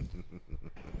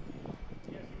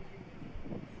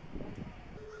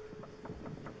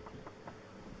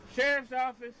 Sheriff's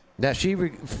office. Now, she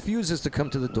refuses to come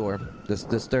to the door, this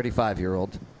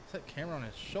 35-year-old. Is that camera on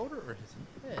his shoulder or his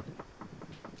head?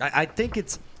 I think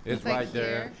it's right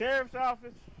there. Sheriff's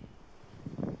office.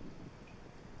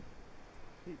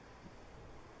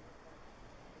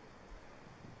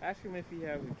 Ask him if he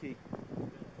has a key.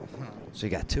 So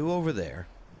you got two over there.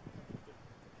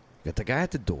 You got the guy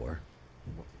at the door.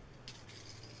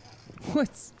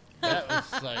 What's... That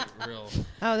was like real.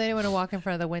 Oh, they didn't want to walk in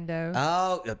front of the window.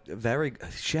 Oh, very...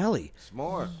 Shelley.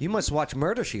 Smart. You must watch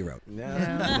Murder, She Wrote.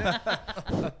 Yeah.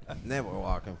 Never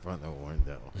walk in front of a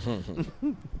window.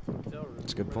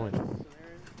 That's a good point.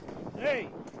 Hey.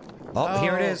 Oh,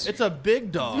 here it is. It's a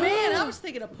big dog. Man, I was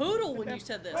thinking a poodle when you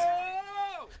said this.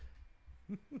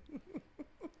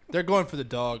 They're going for the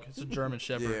dog. It's a German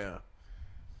Shepherd. Yeah.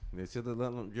 They should have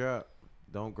let them drop.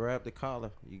 Don't grab the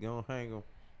collar. You gonna hang them.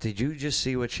 Did you just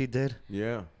see what she did?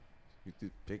 Yeah. You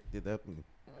just picked it up and...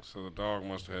 So the dog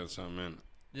must have had something in it.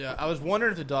 Yeah, I was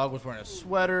wondering if the dog was wearing a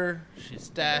sweater. She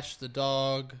stashed the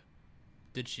dog.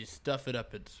 Did she stuff it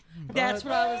up its butt? That's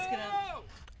what I was gonna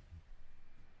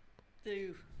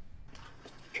do.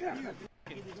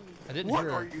 I didn't What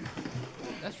hear her. are you?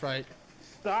 That's right.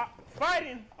 Stop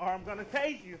fighting, or I'm gonna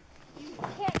tase you. You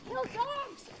can't kill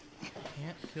dogs.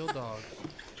 Can't kill dogs.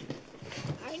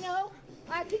 I I know.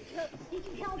 He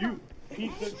can kill You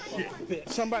piece of shit.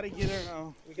 Somebody get her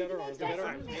now. We got her arms. We got her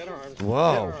arms. We got her arms.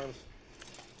 Whoa.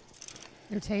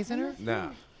 You're tasing her?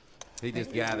 Nah. He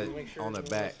just got it on the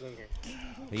back.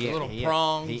 Little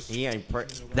prongs. He ain't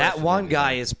That one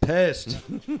guy is pissed.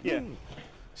 Yeah.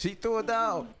 She threw a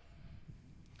dog.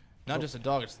 Not just a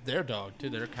dog, it's their dog, too.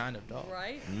 Their kind of dog.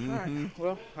 Right? All right.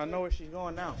 Well, I know where she's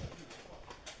going now.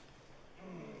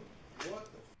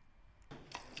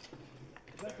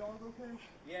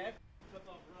 Yeah.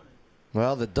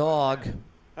 Well, the dog,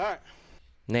 All right.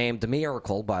 named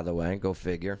Miracle, by the way, go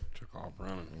figure. Took off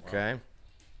running. Okay.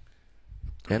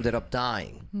 Ended up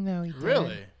dying. No, he didn't.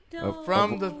 Really?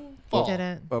 From the fall. He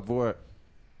didn't. Of what?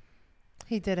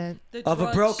 He didn't. Of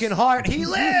a broken heart, he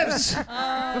lives!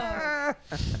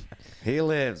 He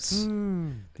lives. Hmm.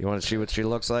 Do you want to see what she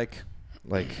looks like?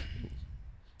 Like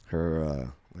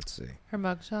her, let's see. Her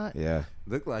mugshot? Yeah.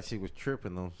 Looked like she was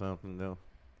tripping on something, though.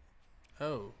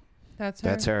 Oh. That's her?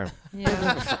 That's her.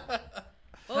 Yeah.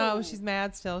 Oh, she's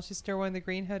mad still. She's still wearing the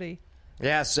green hoodie.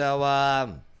 Yeah, so,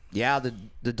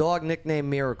 the dog nicknamed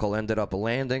Miracle ended up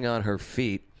landing on her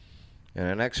feet, and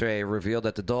an x-ray revealed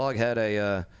that the dog had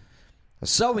a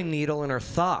sewing needle in her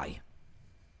thigh.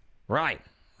 Right.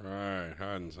 Right,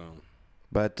 hiding something.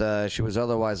 But she was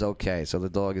otherwise okay, so the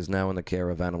dog is now in the care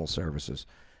of animal services.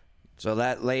 So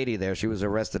that lady there, she was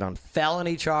arrested on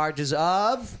felony charges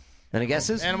of, any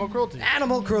guesses? Animal cruelty.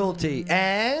 Animal cruelty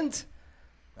and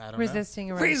I don't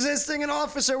Resisting arrest. resisting an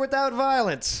officer without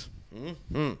violence.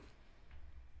 Mm-hmm.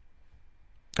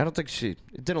 I don't think it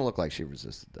didn't look like she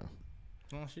resisted, though.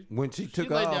 Well, when she took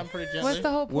laid off. down pretty gently. What's the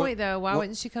whole point, though? Why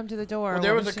wouldn't she come to the door? Well,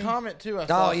 there What was a she... comment, too. I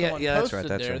saw someone that's posted right,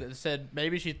 that's there right. that said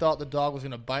maybe she thought the dog was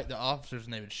going to bite the officers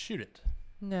and they would shoot it.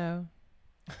 No.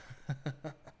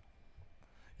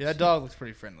 Yeah, that dog looks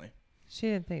pretty friendly. She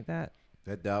didn't think that.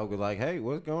 That dog was like, hey,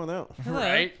 what's going on?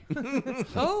 Right?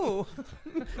 Oh.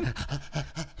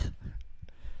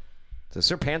 Does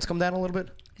her pants come down a little bit?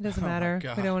 It doesn't Oh, my matter.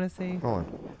 God. We don't want to see. Hold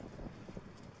on.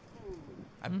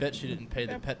 I bet she didn't pay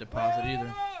the pet deposit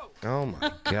either. Oh,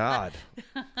 my God.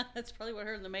 That's probably what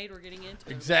her and the maid were getting into.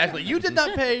 Exactly. You did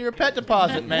not pay your pet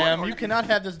deposit, ma'am. You cannot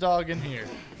have this dog in here.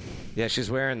 Yeah, she's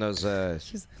wearing those,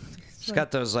 she's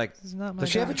got those, like, This is not my does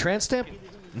she have a dog. tran stamp?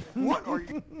 What are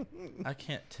you? I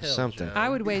can't tell. Something. Joe. I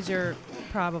would wager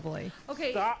probably.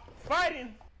 Okay. Stop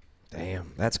fighting.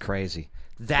 Damn, that's crazy.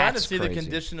 Trying to That's see crazy. the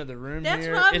condition of the room That's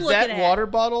here. what I'm Is looking that at. water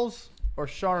bottles or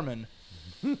Charmin?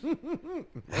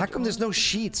 How come there's no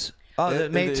sheets? Oh, the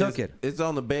maid took it. It's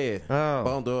on the bed. Oh.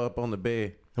 Bundled up on the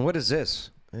bed. And what is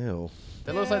this? Ew.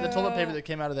 That looks like the toilet paper that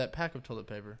came out of that pack of toilet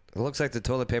paper. It looks like the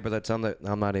toilet paper that's on the...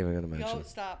 I'm not even going to mention Yo, it.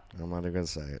 stop. I'm not even going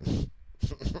to say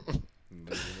it.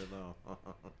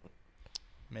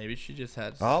 Maybe she just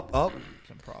had Oh.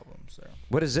 some problems there.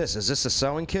 What is this? Is this a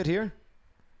sewing kit here?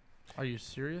 Are you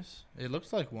serious? It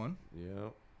looks like one. Yeah.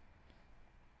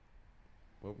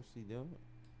 What was she doing?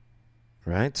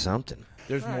 Right? Something.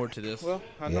 There's more to this. Well,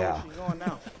 I know Yeah. where she's going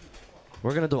now.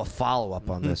 We're going to do a follow-up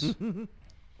on this.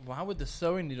 Why would the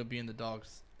sewing needle be in the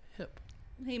dog's hip?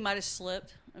 He might have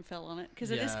slipped and fell on it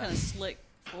because it is Yeah. kind of slick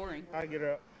flooring. I get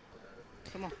her up.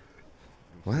 Come on.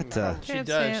 What? She Tramp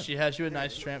does. stamp. She has you a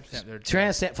nice tramp stamp there. too.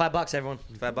 Tran stamp, $5, everyone.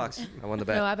 $5. I won the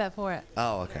bet. No, I bet for it.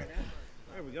 Oh, okay.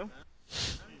 There we go.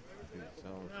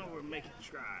 Now we're making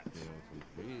strides.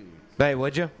 Hey,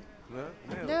 would you?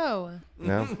 No.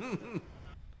 No?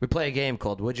 We play a game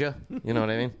called Would You? You know what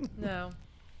I mean? No.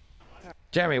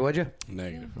 Jeremy, would you?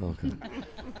 Negative. Okay.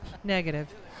 Negative.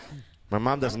 My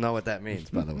mom doesn't know what that means,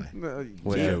 by the way.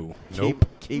 Would you? Nope.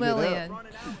 Keep Lillian.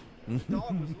 The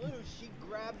dog was loose. She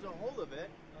grabs a hold of it.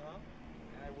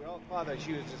 And we all thought that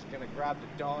she was just going to grab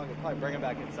the dog and probably bring him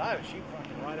back inside. But she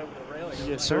fucking right over the railing.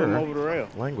 Yes, Sir. sir. Over the rail.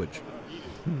 Language.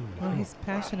 Oh, he's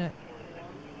passionate.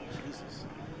 Jesus.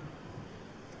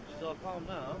 Still calm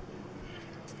now.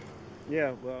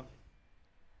 Yeah, well.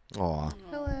 Aw.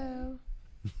 Hello.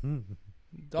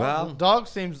 Dog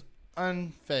seems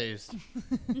unfazed.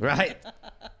 Right?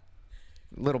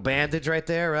 Little bandage right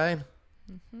there, right?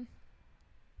 Mm-hmm.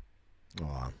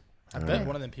 Aw. I bet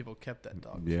one of them people kept that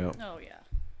dog. Yeah. Oh, yeah.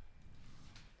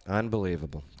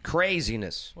 Unbelievable.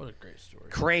 Craziness. What a great story.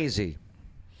 Crazy.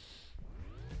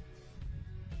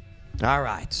 All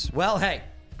right. Well, hey.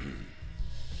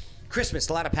 Christmas,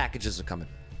 a lot of packages are coming.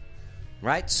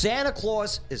 Right? Santa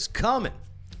Claus is coming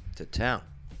to town.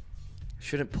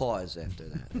 Shouldn't pause after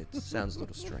that. It sounds a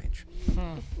little strange.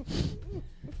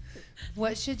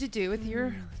 What should you do with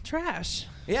your trash?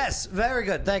 Yes, very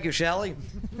good. Thank you, Shelley.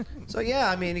 So, yeah,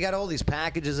 I mean, you got all these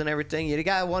packages and everything. You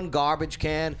got one garbage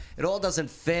can. It all doesn't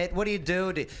fit. What do you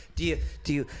do? Do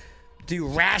you Do you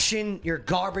ration your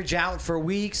garbage out for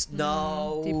weeks?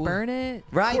 No. Do you burn it?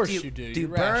 Right? Of course do you do. Do you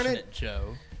You burn ration it? it,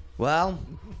 Joe. Well,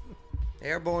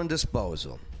 airborne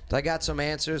disposal. I got some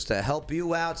answers to help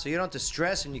you out so you don't have to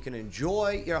stress and you can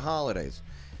enjoy your holidays.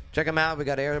 Check them out. We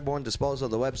got airborne disposal.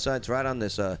 The website's right on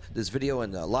this this video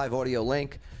and the live audio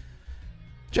link.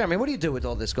 Jeremy, what do you do with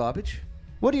all this garbage?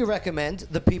 What do you recommend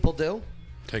the people do?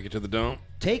 Take it to the dump.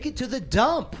 Take it to the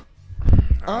dump.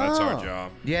 That's our Oh.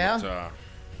 job. Yeah.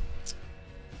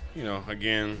 But,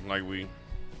 again, like we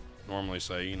normally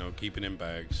say, keep it in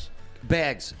bags.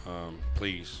 Bags.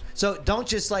 Please. So don't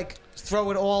just like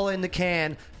throw it all in the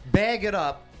can, bag it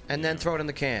up, and then throw it in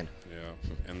the can. Yeah.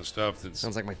 And the stuff that's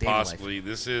Sounds like my dating life. possibly,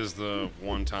 this is the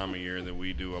one time a year that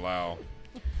we do allow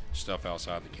stuff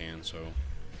outside the can. So,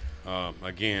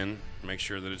 again, make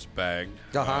sure that it's bagged.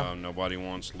 Uh-huh. Nobody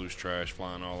wants loose trash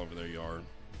flying all over their yard.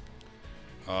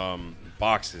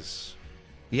 Boxes.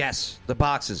 Yes, the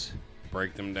boxes.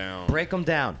 Break them down. Break them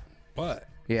down. But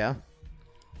Yeah.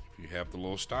 you have the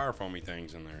little styrofoamy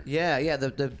things in there. Yeah.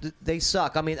 They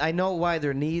suck. I mean, I know why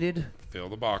they're needed. Fill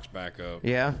the box back up.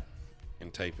 Yeah.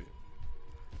 And tape it.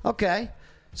 Okay.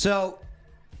 So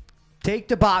take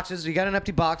the boxes. You got an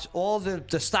empty box. All the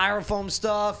styrofoam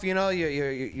stuff.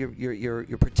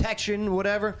 Your protection,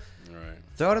 whatever. Right.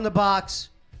 Throw it in the box.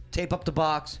 Tape up the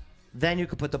box. Then you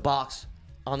can put the box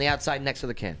on the outside next to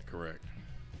the can. Correct.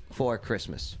 For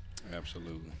Christmas.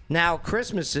 Absolutely. Now,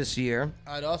 Christmas this year.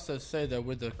 I'd also say that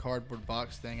with the cardboard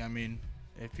box thing, I mean,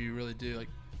 if you really do, like,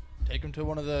 take them to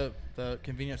one of the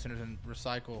convenience centers and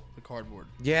recycle the cardboard.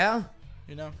 Yeah?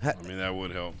 I mean, that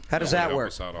would help. How does would that help work?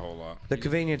 us out a whole lot. The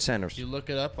convenience centers. You look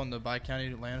it up on the Bi-County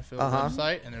Landfill Uh-huh.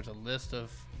 website, and there's a list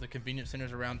of the convenience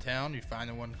centers around town. You find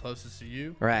the one closest to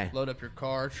you. Right. Load up your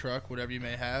car, truck, whatever you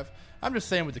may have. I'm just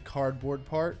saying with the cardboard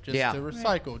part, just Yeah. to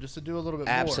recycle, just to do a little bit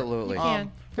Absolutely. more. You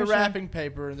can, The for sure. wrapping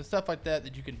paper and the stuff like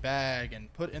that you can bag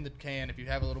and put in the can if you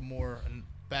have a little more,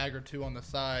 a bag or two on the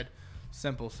side.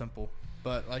 Simple.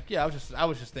 But I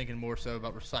was just thinking more so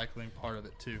about recycling part of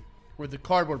it too, with the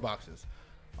cardboard boxes,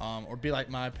 or be like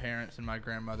my parents and my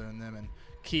grandmother and them, and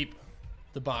keep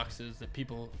the boxes that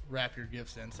people wrap your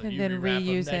gifts in, so And you then rewrap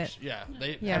reuse them next. it. Yeah,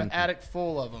 they Yeah. have an attic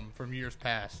full of them from years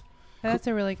past. That's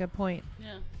a really good point.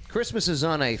 Yeah. Christmas is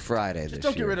on a Friday this Just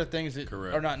don't year. get rid of things that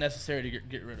are not necessary to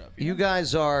get rid of. You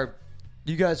guys are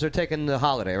taking the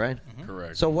holiday, right?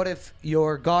 Correct. So what if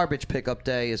your garbage pickup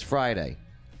day is Friday?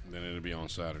 Then it'll be on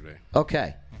Saturday.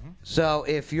 Okay. So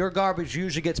if your garbage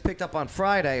usually gets picked up on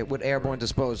Friday with airborne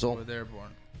disposal, With airborne.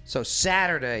 so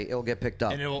Saturday it'll get picked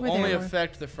up. And it will With only airborne.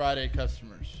 affect the Friday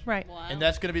customers. Right. And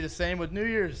that's going to be the same with New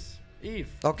Year's Eve.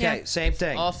 Okay, Yeah. same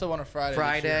thing. Also on a Friday. this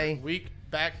Friday. year. Week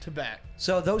back to back.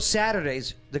 So those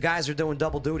Saturdays, the guys are doing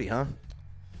double duty, huh?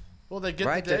 Well, they get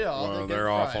Right, the day they- off. Well, they get they're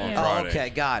off Friday. on Oh, Friday. okay,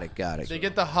 got it. They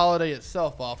get the holiday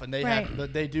itself off, and they Right.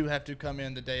 but they do have to come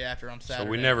in the day after on Saturday. So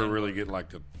we never and really work. get like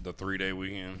the 3-day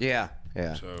weekend. Yeah.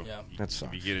 So Yeah. That if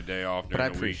sucks. you get a day off But during I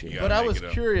the week, appreciate you it. But gotta I make was it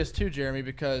up. curious too, Jeremy,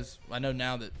 because I know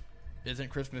now that isn't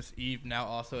Christmas Eve now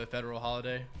also a federal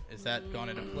holiday? Is that gone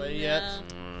into play yet?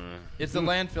 Is the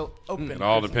landfill open? It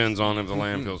all Christmas depends on Eve? if the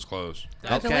landfill's closed.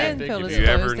 That's Okay. a big landfill if is If you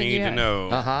ever closed, then need you to have-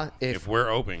 know If- if we're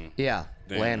open, Yeah,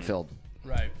 then landfill.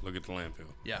 Right. look at the landfill.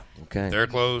 Yeah. Okay. If they're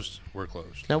closed, we're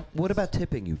closed. Now, what about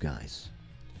tipping you guys?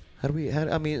 How do we?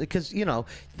 I mean, because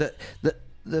the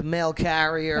mail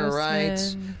carrier, right?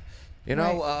 Postman. You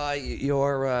know,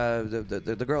 your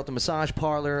the girl at the massage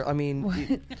parlor. I mean,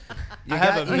 I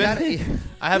have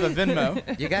a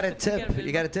Venmo. You got to tip.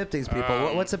 You got to tip these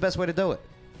people. What's the best way to do it?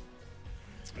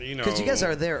 Because you guys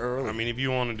are there early. I mean, if you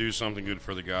want to do something good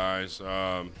for the guys,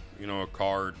 a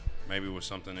card maybe with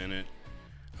something in it.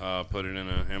 Put it in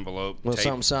an envelope. Well,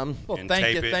 tape, some. Well, and thank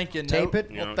tape you, it. thank you. Tape note. it?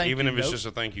 You know, Well, thank even you, if it's note. just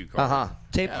a thank you card.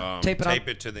 Tape tape it tape up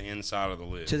it to the inside of the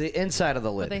lid. to the inside of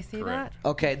the lid. Will they see Correct. that?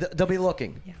 Okay, they'll be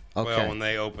looking. Yeah. Okay. Well, when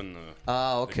they open the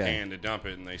okay. can to dump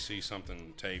it and they see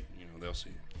something taped, they'll see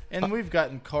it. And we've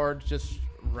gotten cards just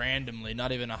randomly,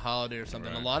 not even a holiday or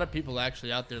something. Right. A lot of people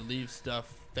actually out there leave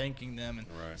stuff thanking them and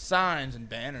Right. signs and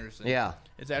banners. And Yeah.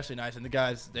 It's actually nice. And the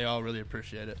guys, they all really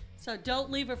appreciate it. So don't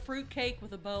leave a fruit cake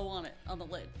with a bow on it on the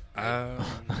lid.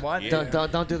 What? Yeah.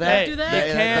 Don't do that. Hey, do that. They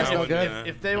Yeah, can. that's no if, good.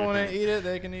 if they want to eat it,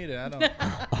 they can eat it. I don't.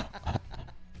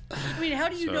 I mean, how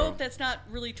do you know So- if that's not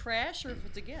really trash or if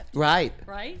it's a gift? Right.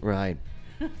 Right? Right.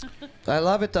 I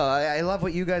love it though. I love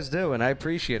what you guys do, and I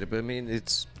appreciate it. But I mean,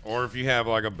 it's Or if you have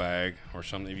like a bag or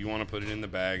something, if you want to put it in the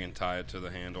bag and tie it to the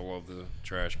handle of the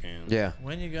trash can. yeah,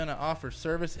 When you gonna offer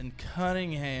service in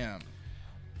Cunningham?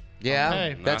 yeah.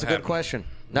 Okay. That's a Not good happening. question.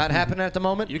 Not happening at the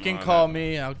moment. You can Not call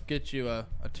happening. me. I'll get you a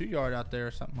 2-yard out there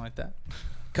or something like that.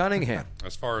 Cunningham.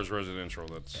 As far as residential,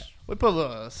 that's We put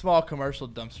a small commercial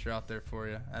dumpster out there for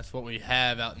you. That's what we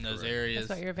have out in those areas.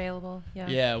 That's what you're available. Yeah.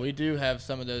 Yeah, we do have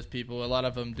some of those people. A lot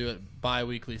of them do it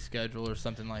bi-weekly schedule or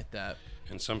something like that.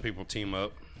 and some people team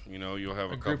up. You know, you'll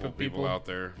have a group couple of people people. out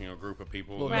there. You know, a group of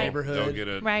people. Little They'll- neighborhood. They'll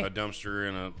get Right. a dumpster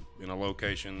in a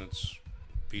location that's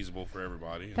feasible for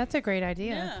everybody. That's a great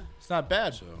idea. Yeah. It's not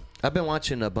bad. So I've been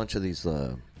watching a bunch of these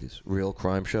real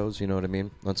crime shows. You know what I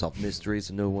mean? Unsolved mysteries,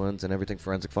 and new ones, and everything.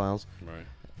 Forensic Files. right.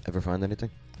 Ever find anything?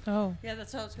 Oh. Yeah,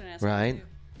 that's what I was going to ask. Right. You too.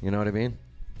 You know what I mean?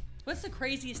 What's the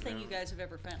craziest thing you guys have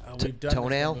ever found? We've done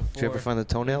Toenail? This one Did you ever before. find the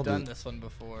toenail? We've done this one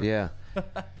before. Yeah.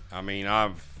 I mean,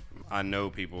 I know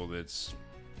people that's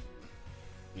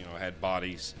had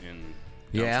bodies in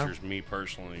Yeah? dumpsters. Me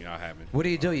personally, I haven't. What do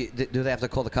you do? Do they have to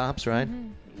call the cops? Right?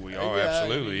 We Yeah,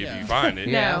 absolutely yeah. if you find it.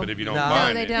 No. But if you don't No.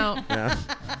 find No, it, they don't. Yeah.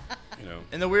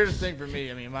 And the weirdest thing for me,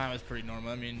 I mean, mine was pretty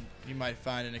normal. I mean, you might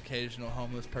find an occasional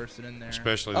homeless person in there.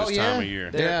 especially Oh, this yeah? time of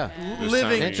year. Yeah. This Living,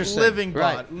 time of year. Interesting. living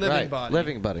Right, body, living right. body,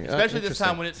 Living body. Especially this Interesting.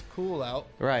 time when it's cool out,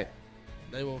 Right.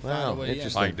 they will Wow, find a way in.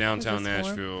 interesting. Like downtown Is this for?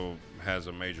 Nashville has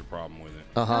a major problem with it.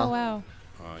 Uh huh. Oh wow.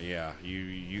 Yeah,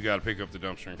 you got to pick up the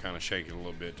dumpster and kind of shake it a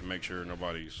little bit to make sure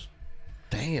nobody's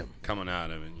Damn. coming out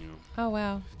of it. You know. Oh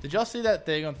wow. Did y'all see that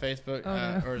thing on Facebook, Oh,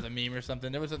 no. or was it a meme or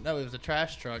something? It was a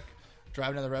trash truck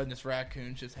driving down the road, and this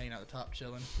raccoon's just hanging out the top,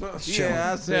 chilling.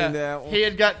 Yeah, I seen that one. He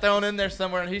had got thrown in there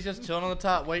somewhere, and he's just chilling on the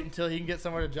top, waiting until he can get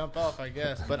somewhere to jump off, I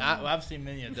guess. But I've seen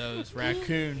many of those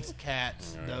raccoons,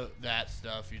 cats, that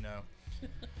stuff,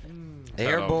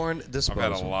 Airborne I've disposal.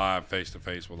 had a live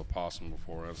face-to-face with a possum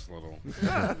before. That's a little.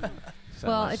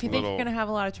 Well, if you think little- you're going to have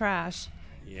a lot of trash,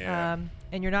 Yeah.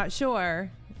 and you're not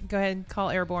sure, go ahead and call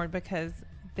Airborne because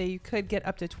they could get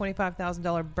up to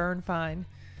 $25,000 burn fine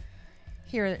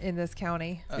here in this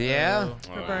county Yeah.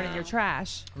 for burning your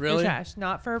trash. Really? Your trash,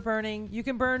 not for burning. You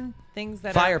can burn things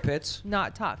that Fire are pits.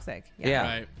 not toxic. Yeah.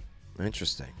 Right.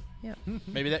 Interesting. Yeah.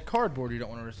 Maybe that cardboard you don't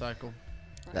want to recycle.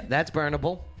 That's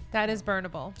burnable. That is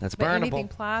burnable. That's But burnable. anything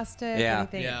plastic, Yeah.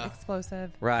 anything Yeah.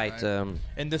 explosive. Right. Right.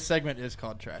 And this segment is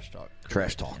called Trash Talk.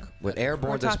 Trash talk with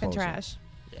Airborne We're talking Disposal. trash.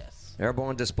 Yes.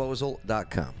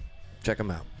 AirborneDisposal.com. Check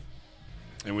them out.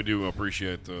 And we do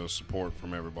appreciate the support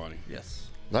from everybody. Yes.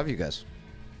 Love you guys.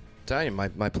 Tell you, my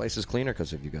place is cleaner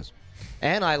because of you guys.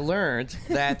 And I learned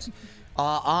that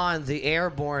on the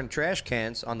Airborne trash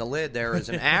cans, on the lid, there is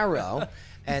an arrow,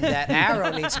 and that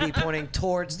arrow needs to be pointing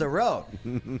towards the road.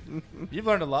 You've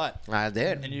learned a lot. I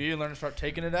did. And you even learned to start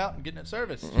taking it out and getting it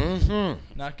serviced.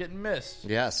 Mm-hmm. Not getting missed.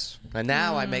 Yes. And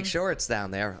now I make sure it's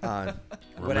down there on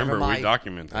whatever Remember, we my...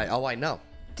 document that. I know.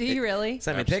 Do you really?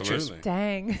 Send me pictures. Absolutely.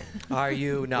 Dang. Are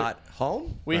you not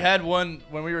home? We had one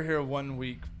when we were here 1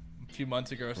 week, a few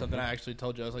months ago or something. I actually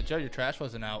told Joe, I was like, Joe, your trash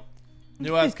wasn't out.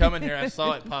 Knew I was coming here. I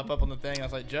saw it pop up on the thing. I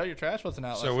was like, Joe, your trash wasn't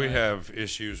out. So last we night. have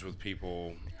issues with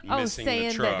people Oh, missing saying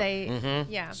the truck. that they,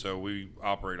 yeah. So we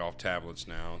operate off tablets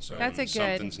now. So That's when a good-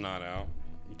 something's not out,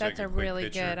 you That's take a quick really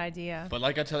picture. good idea. But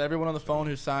like I tell everyone on the phone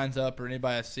who signs up or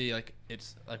anybody I see, like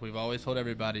it's like we've always told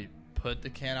everybody, put the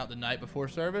can out the night before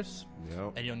service,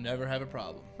 and you'll never have a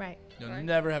problem. Right. You'll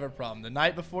never have a problem. The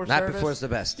night before Night service. before is the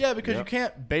best. Yeah, because Yep. you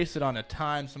can't base it on a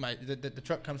time somebody the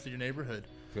truck comes to your neighborhood.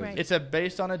 Right. It's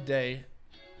based on a day.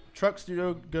 Trucks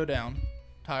do go down,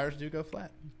 tires do go flat.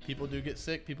 People do get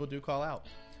sick. People do call out.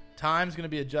 Time's going to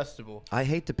be adjustable, I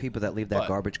hate the people that leave that But-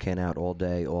 garbage can out all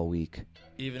day, all week.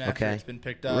 even after Okay. it's been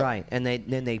picked up. Right. And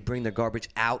then they bring the garbage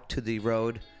out to the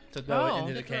road. To throw Oh. it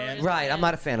into the can. Right. I'm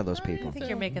not a fan of those I people. think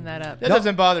you're making that up. That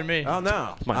doesn't bother me. Oh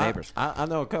no, It's my neighbors. I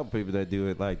know a couple people that do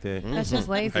it like that. That's just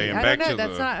lazy. Hey, and I don't back know. to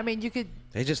That's the- not. I mean, you could.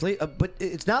 They just leave, but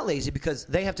it's not lazy because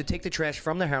they have to take the trash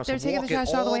from their house They're and taking walk the trash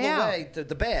it all the all way the out. way to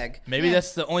the bag. Maybe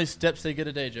that's the only steps they get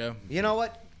a day, Joe. You know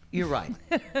what? You're right.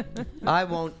 I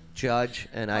won't judge,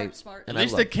 and I. Smart. And At I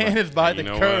least love the can smart. is by You the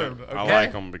know curb. what? Okay? I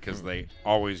like them because they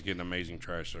always get an amazing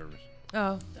trash service.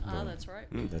 Oh. Ah, that's right.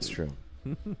 That's true.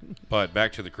 But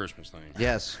back to the Christmas thing.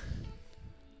 Yes.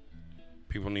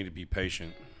 People need to be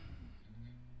patient.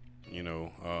 You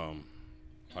know,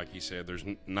 like you said, there's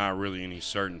not really any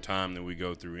certain time that we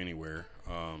go through anywhere.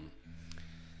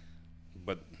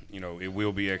 But, you know, it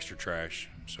will be extra trash.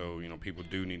 So, you know, people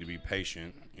do need to be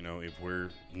patient. You know, if we're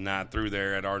not through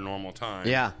there at our normal time.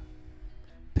 Yeah.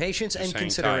 Patience Just and hang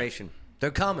consideration. They're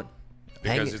coming.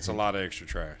 Hang Because it. it's a lot of extra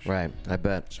trash. Right. I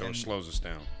bet. So it slows us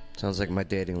down. Sounds like my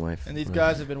dating life. And these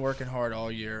guys have been working hard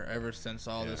all year, ever since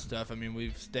all this stuff. I mean,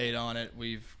 we've stayed on it.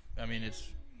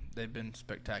 They've been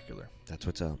spectacular. That's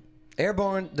what's up.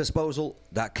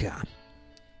 AirborneDisposal.com.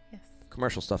 Yes.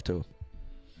 Commercial stuff too.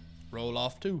 Roll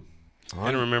off too.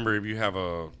 And remember, if you have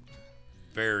a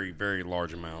very, very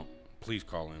large amount, please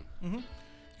call in.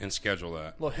 and schedule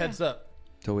that. Little heads up.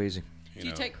 Too easy. Do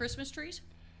you take Christmas trees?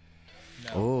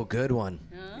 Oh, good one.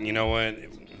 You know what?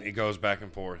 It goes back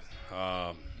and forth.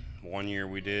 One year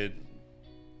we did,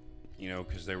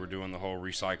 because they were doing the whole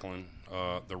recycling,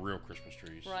 the real Christmas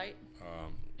trees. Right.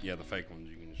 Yeah, the fake ones,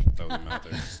 you can just throw them out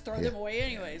there. Just throw them away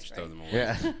anyways, Just right? throw them away.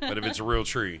 Yeah. But if it's a real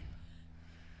tree,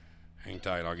 hang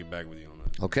tight. I'll get back with you on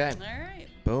that. Okay. All right.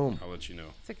 Boom. I'll let you know.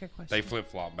 That's a good question. They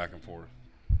flip-flop back and forth.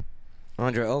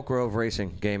 Andre, Oak Grove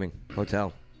Racing Gaming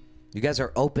Hotel. You guys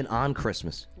are open on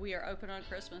Christmas. We are open on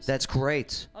Christmas. That's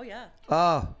great. Oh, yeah.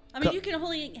 Oh. I mean, you can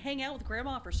only hang out with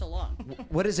Grandma for so long.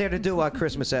 What is there to do on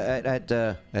Christmas at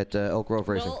Oak Grove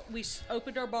Racing? Well, we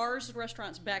opened our bars and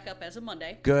restaurants back up as of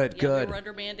Monday. Good, Yeah, good. We were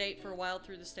under mandate for a while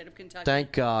through the state of Kentucky.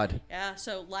 Thank God. Yeah,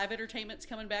 so live entertainment's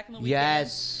coming back in the weekend.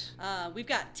 Yes. We've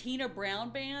got Tina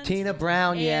Brown Band. Tina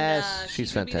Brown, and, yes. she's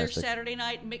She's gonna be fantastic. there Saturday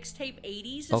night. Mixtape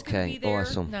 80s is Okay, going to be there.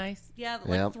 awesome. Nice. Yeah,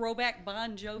 like Yep. throwback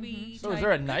Bon Jovi. So is type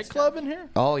there a good nightclub in here?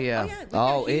 Oh, yeah. We've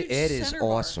got a huge it is center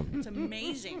bar. awesome. It's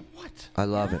amazing. I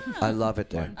love it. I love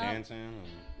it there.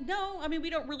 No, I mean,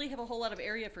 we don't really have a whole lot of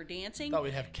area for dancing. Thought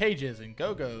we'd have cages and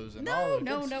go-go's and all No, the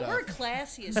no, good no. stuff. We're a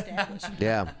classy establishment.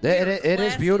 Yeah, it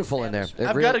is beautiful in there. It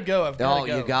I've gotta go, I've gotta oh,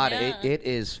 go. you got Yeah. it. It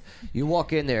is. You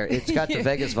walk in there, it's got the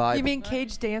Vegas vibe. You mean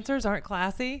cage dancers aren't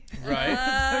classy? Right. Is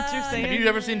that what you're saying? Have you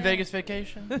ever seen Vegas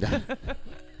Vacation?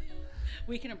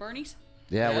 Weekend at Bernie's?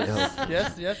 Yeah, we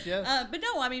yes. know. yes. But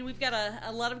no, I mean, we've got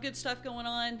a lot of good stuff going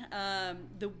on.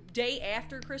 The day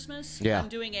after Christmas, Yeah. I'm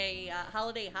doing a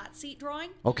holiday hot seat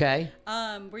drawing. Okay.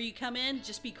 Where you come in,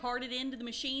 just be carded into the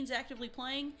machines actively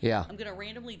playing. Yeah. I'm going to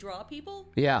randomly draw people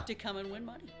Yeah. to come and win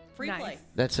money. Free Nice. play.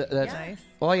 That's Yeah.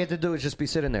 all you have to do is just be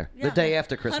sitting there the day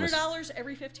after Christmas. $100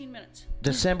 every 15 minutes.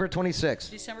 December 26th.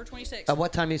 December 26th. At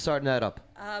what time are you starting that up?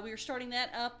 We are starting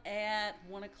that up at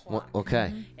 1 o'clock.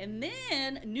 Okay. And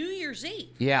then New Year's Eve.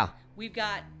 Yeah. We've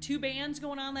got 2 bands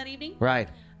going on that evening. Right.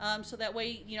 So that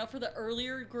way, for the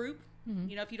earlier group,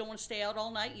 if you don't want to stay out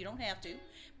all night, you don't have to.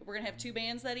 But we're going to have 2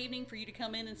 bands that evening for you to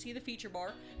come in and see the feature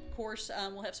bar. Of course,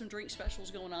 we'll have some drink specials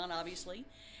going on, obviously.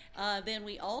 Then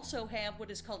we also have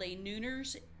what is called a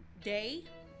Nooners Day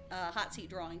hot seat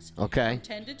drawings. Okay. From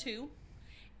 10 to 2.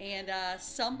 And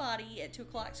somebody at 2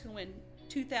 o'clock is going to win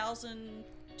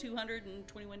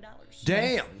 $2,221.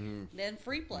 Damn. Then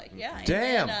free play. Yeah. And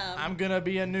Damn. then, I'm going to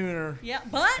be a nooner. yeah,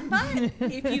 but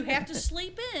if you have to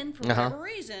sleep in for Uh-huh. whatever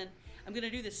reason, I'm going to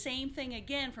do the same thing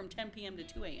again from 10 p.m. to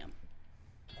 2 a.m.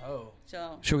 Oh.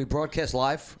 So Should we broadcast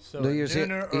live So New a Year's Eve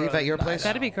nooner or at a your night place?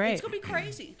 That'd be great. it's going to be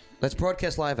crazy. Let's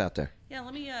broadcast live out there. Yeah,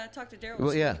 let me talk to Daryl. Well,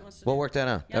 see what yeah, he wants to we'll do. work that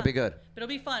out. Yeah. That'd be good. But it'll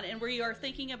be fun. And we are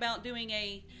thinking about doing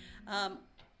a,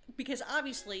 because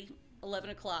obviously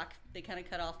 11 o'clock, they kind of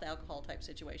cut off the alcohol type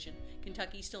situation.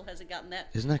 Kentucky still hasn't gotten that.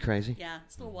 Isn't that crazy? Yeah,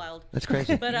 it's a little wild. That's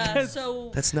crazy. But so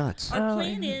That's nuts. our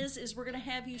plan is we're going to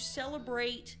have you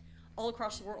celebrate all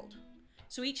across the world.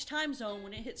 So each time zone,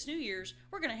 when it hits New Year's,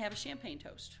 we're going to have a champagne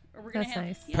toast, or we're going to That's have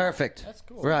nice. yeah. Perfect. That's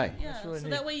cool. Right. Yeah, That's really so neat.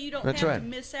 that way you don't That's have right. to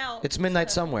miss out. It's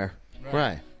midnight stuff. somewhere. Right.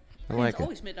 Right. I like It's it.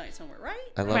 always midnight somewhere, right?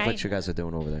 I love Right. what you guys are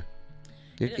doing over there.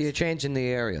 It is. You're changing the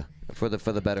area for the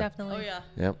better. Definitely. Oh yeah,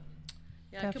 Yep. yeah.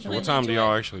 Definitely. Completely What time do enjoy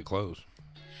y'all it. actually close?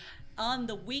 On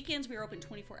the weekends, we are open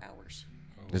 24 hours.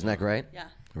 Isn't that great? Yeah.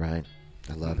 Right.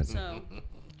 I love it. So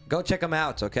Go check them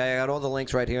out, okay? I got all the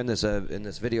links right here in this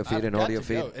video feed I've and got audio to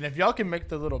feed. go. And if y'all can make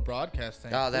the little broadcast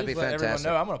thing, Oh, that'd please be let fantastic.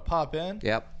 everyone know. I'm going to pop in.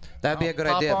 Yep. That'd be a good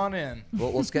I'll idea. pop on in.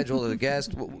 We'll schedule a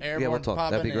guest. Yeah, we'll Airborne talk.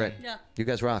 That'd be popping great. in. Yeah. You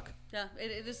guys rock. yeah,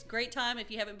 it is a great time. If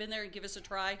you haven't been there, give us a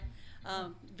try.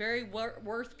 Very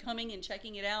worth coming and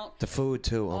checking it out. The food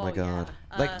too. Oh, my Oh, God.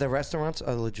 yeah. Like the restaurants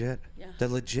are legit. Yeah. They're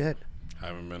legit. I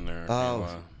haven't been there. Oh.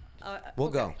 We'll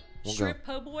okay. go. We'll Shrimp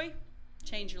po' boy,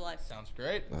 change your life. Sounds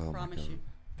great. Oh, my Promise God. you.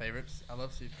 Favorites. I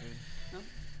love seafood. No?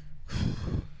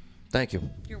 Thank you.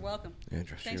 You're welcome.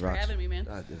 Andrew, she Thanks for rocks. having me, man.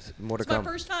 There's more to It's my come.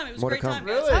 first time. It was a More to great come. time,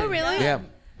 guys. Really? Oh, really? Yeah.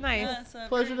 Nice. Yeah, so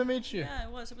Pleasure to meet you. Yeah,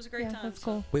 it was. It was a great Yeah, time. that's so-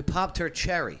 cool. We popped her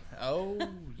cherry. Oh,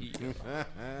 yeah.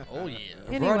 Oh, yeah.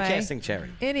 Anyway. Broadcasting cherry.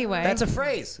 Anyway. That's a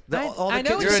phrase. All the I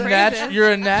know kids what are you're saying. saying.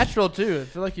 You're a natural, too. I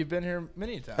feel like you've been here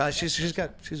many times. She's a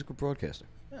good broadcaster.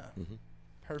 Yeah.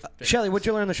 Perfect. Shelly, what'd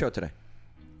you learn on the show today?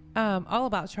 All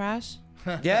about trash.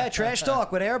 Yeah, trash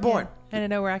talk with Airborne. And I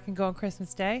know where I can go on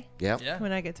Christmas Day. Yep. Yeah.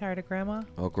 When I get tired of Grandma.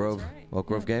 Oak Grove. Oak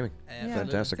Grove Gaming. Yeah,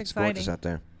 Fantastic. it's It's gorgeous exciting. out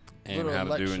there. And Little how to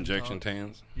do election injection talk.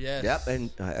 tans. Yes. Yep, and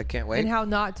I can't wait. And how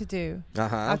not to do.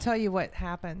 Uh-huh. I'll tell you what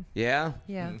happened. Yeah?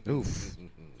 Yeah. Oof.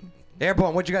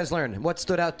 Airborne, what'd you guys learn? What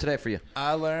stood out today for you?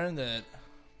 I learned that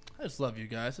I just love you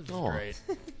guys. This is great.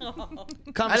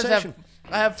 Conversation.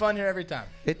 I have fun here every time.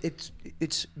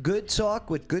 It's good talk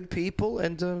with good people,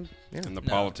 and And the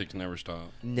politics never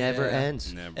stop. Never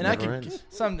ends. Never. And Never I can ends.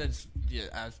 some that's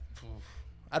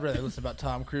I'd rather listen about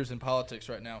Tom Cruise and politics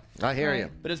right now. I hear you.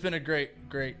 But it's been a great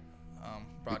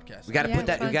broadcast. We got to put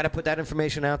that. We got to put that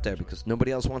information out there because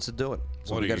nobody else wants to do it.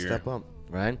 So What we a got to year. step up,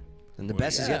 right? And the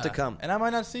best is yet to come. And I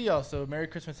might not see y'all, so Merry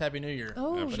Christmas, Happy New Year.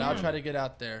 Oh, but yeah. I'll try to get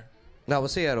out there. No, we'll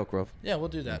see you at Oak Grove. Yeah, we'll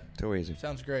do that. Too easy.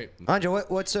 Sounds great. Anja,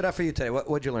 what stood out for you today?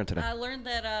 What'd you learn today? I learned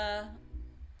that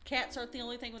cats aren't the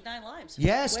only thing with 9 lives.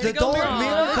 Yes, Way the to go, dog Miracle.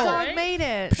 miracle. The dog made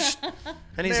it.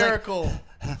 And he's Miracle.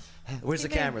 like, "Where's the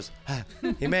cameras?"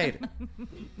 He made it.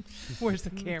 Where's the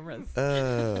cameras?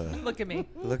 Look at me.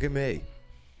 Look at me.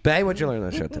 Bay, what'd you learn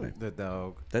on the show today? The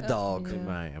dog. The dog. In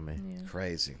Miami.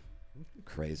 Crazy.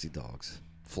 Crazy dogs.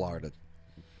 Florida.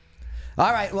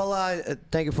 All right. Well,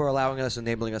 thank you for allowing us,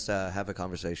 enabling us to have a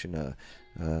conversation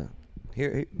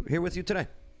here with you today,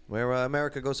 where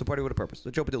America goes to party with a purpose.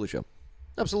 The Joe Padula Show.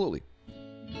 Absolutely.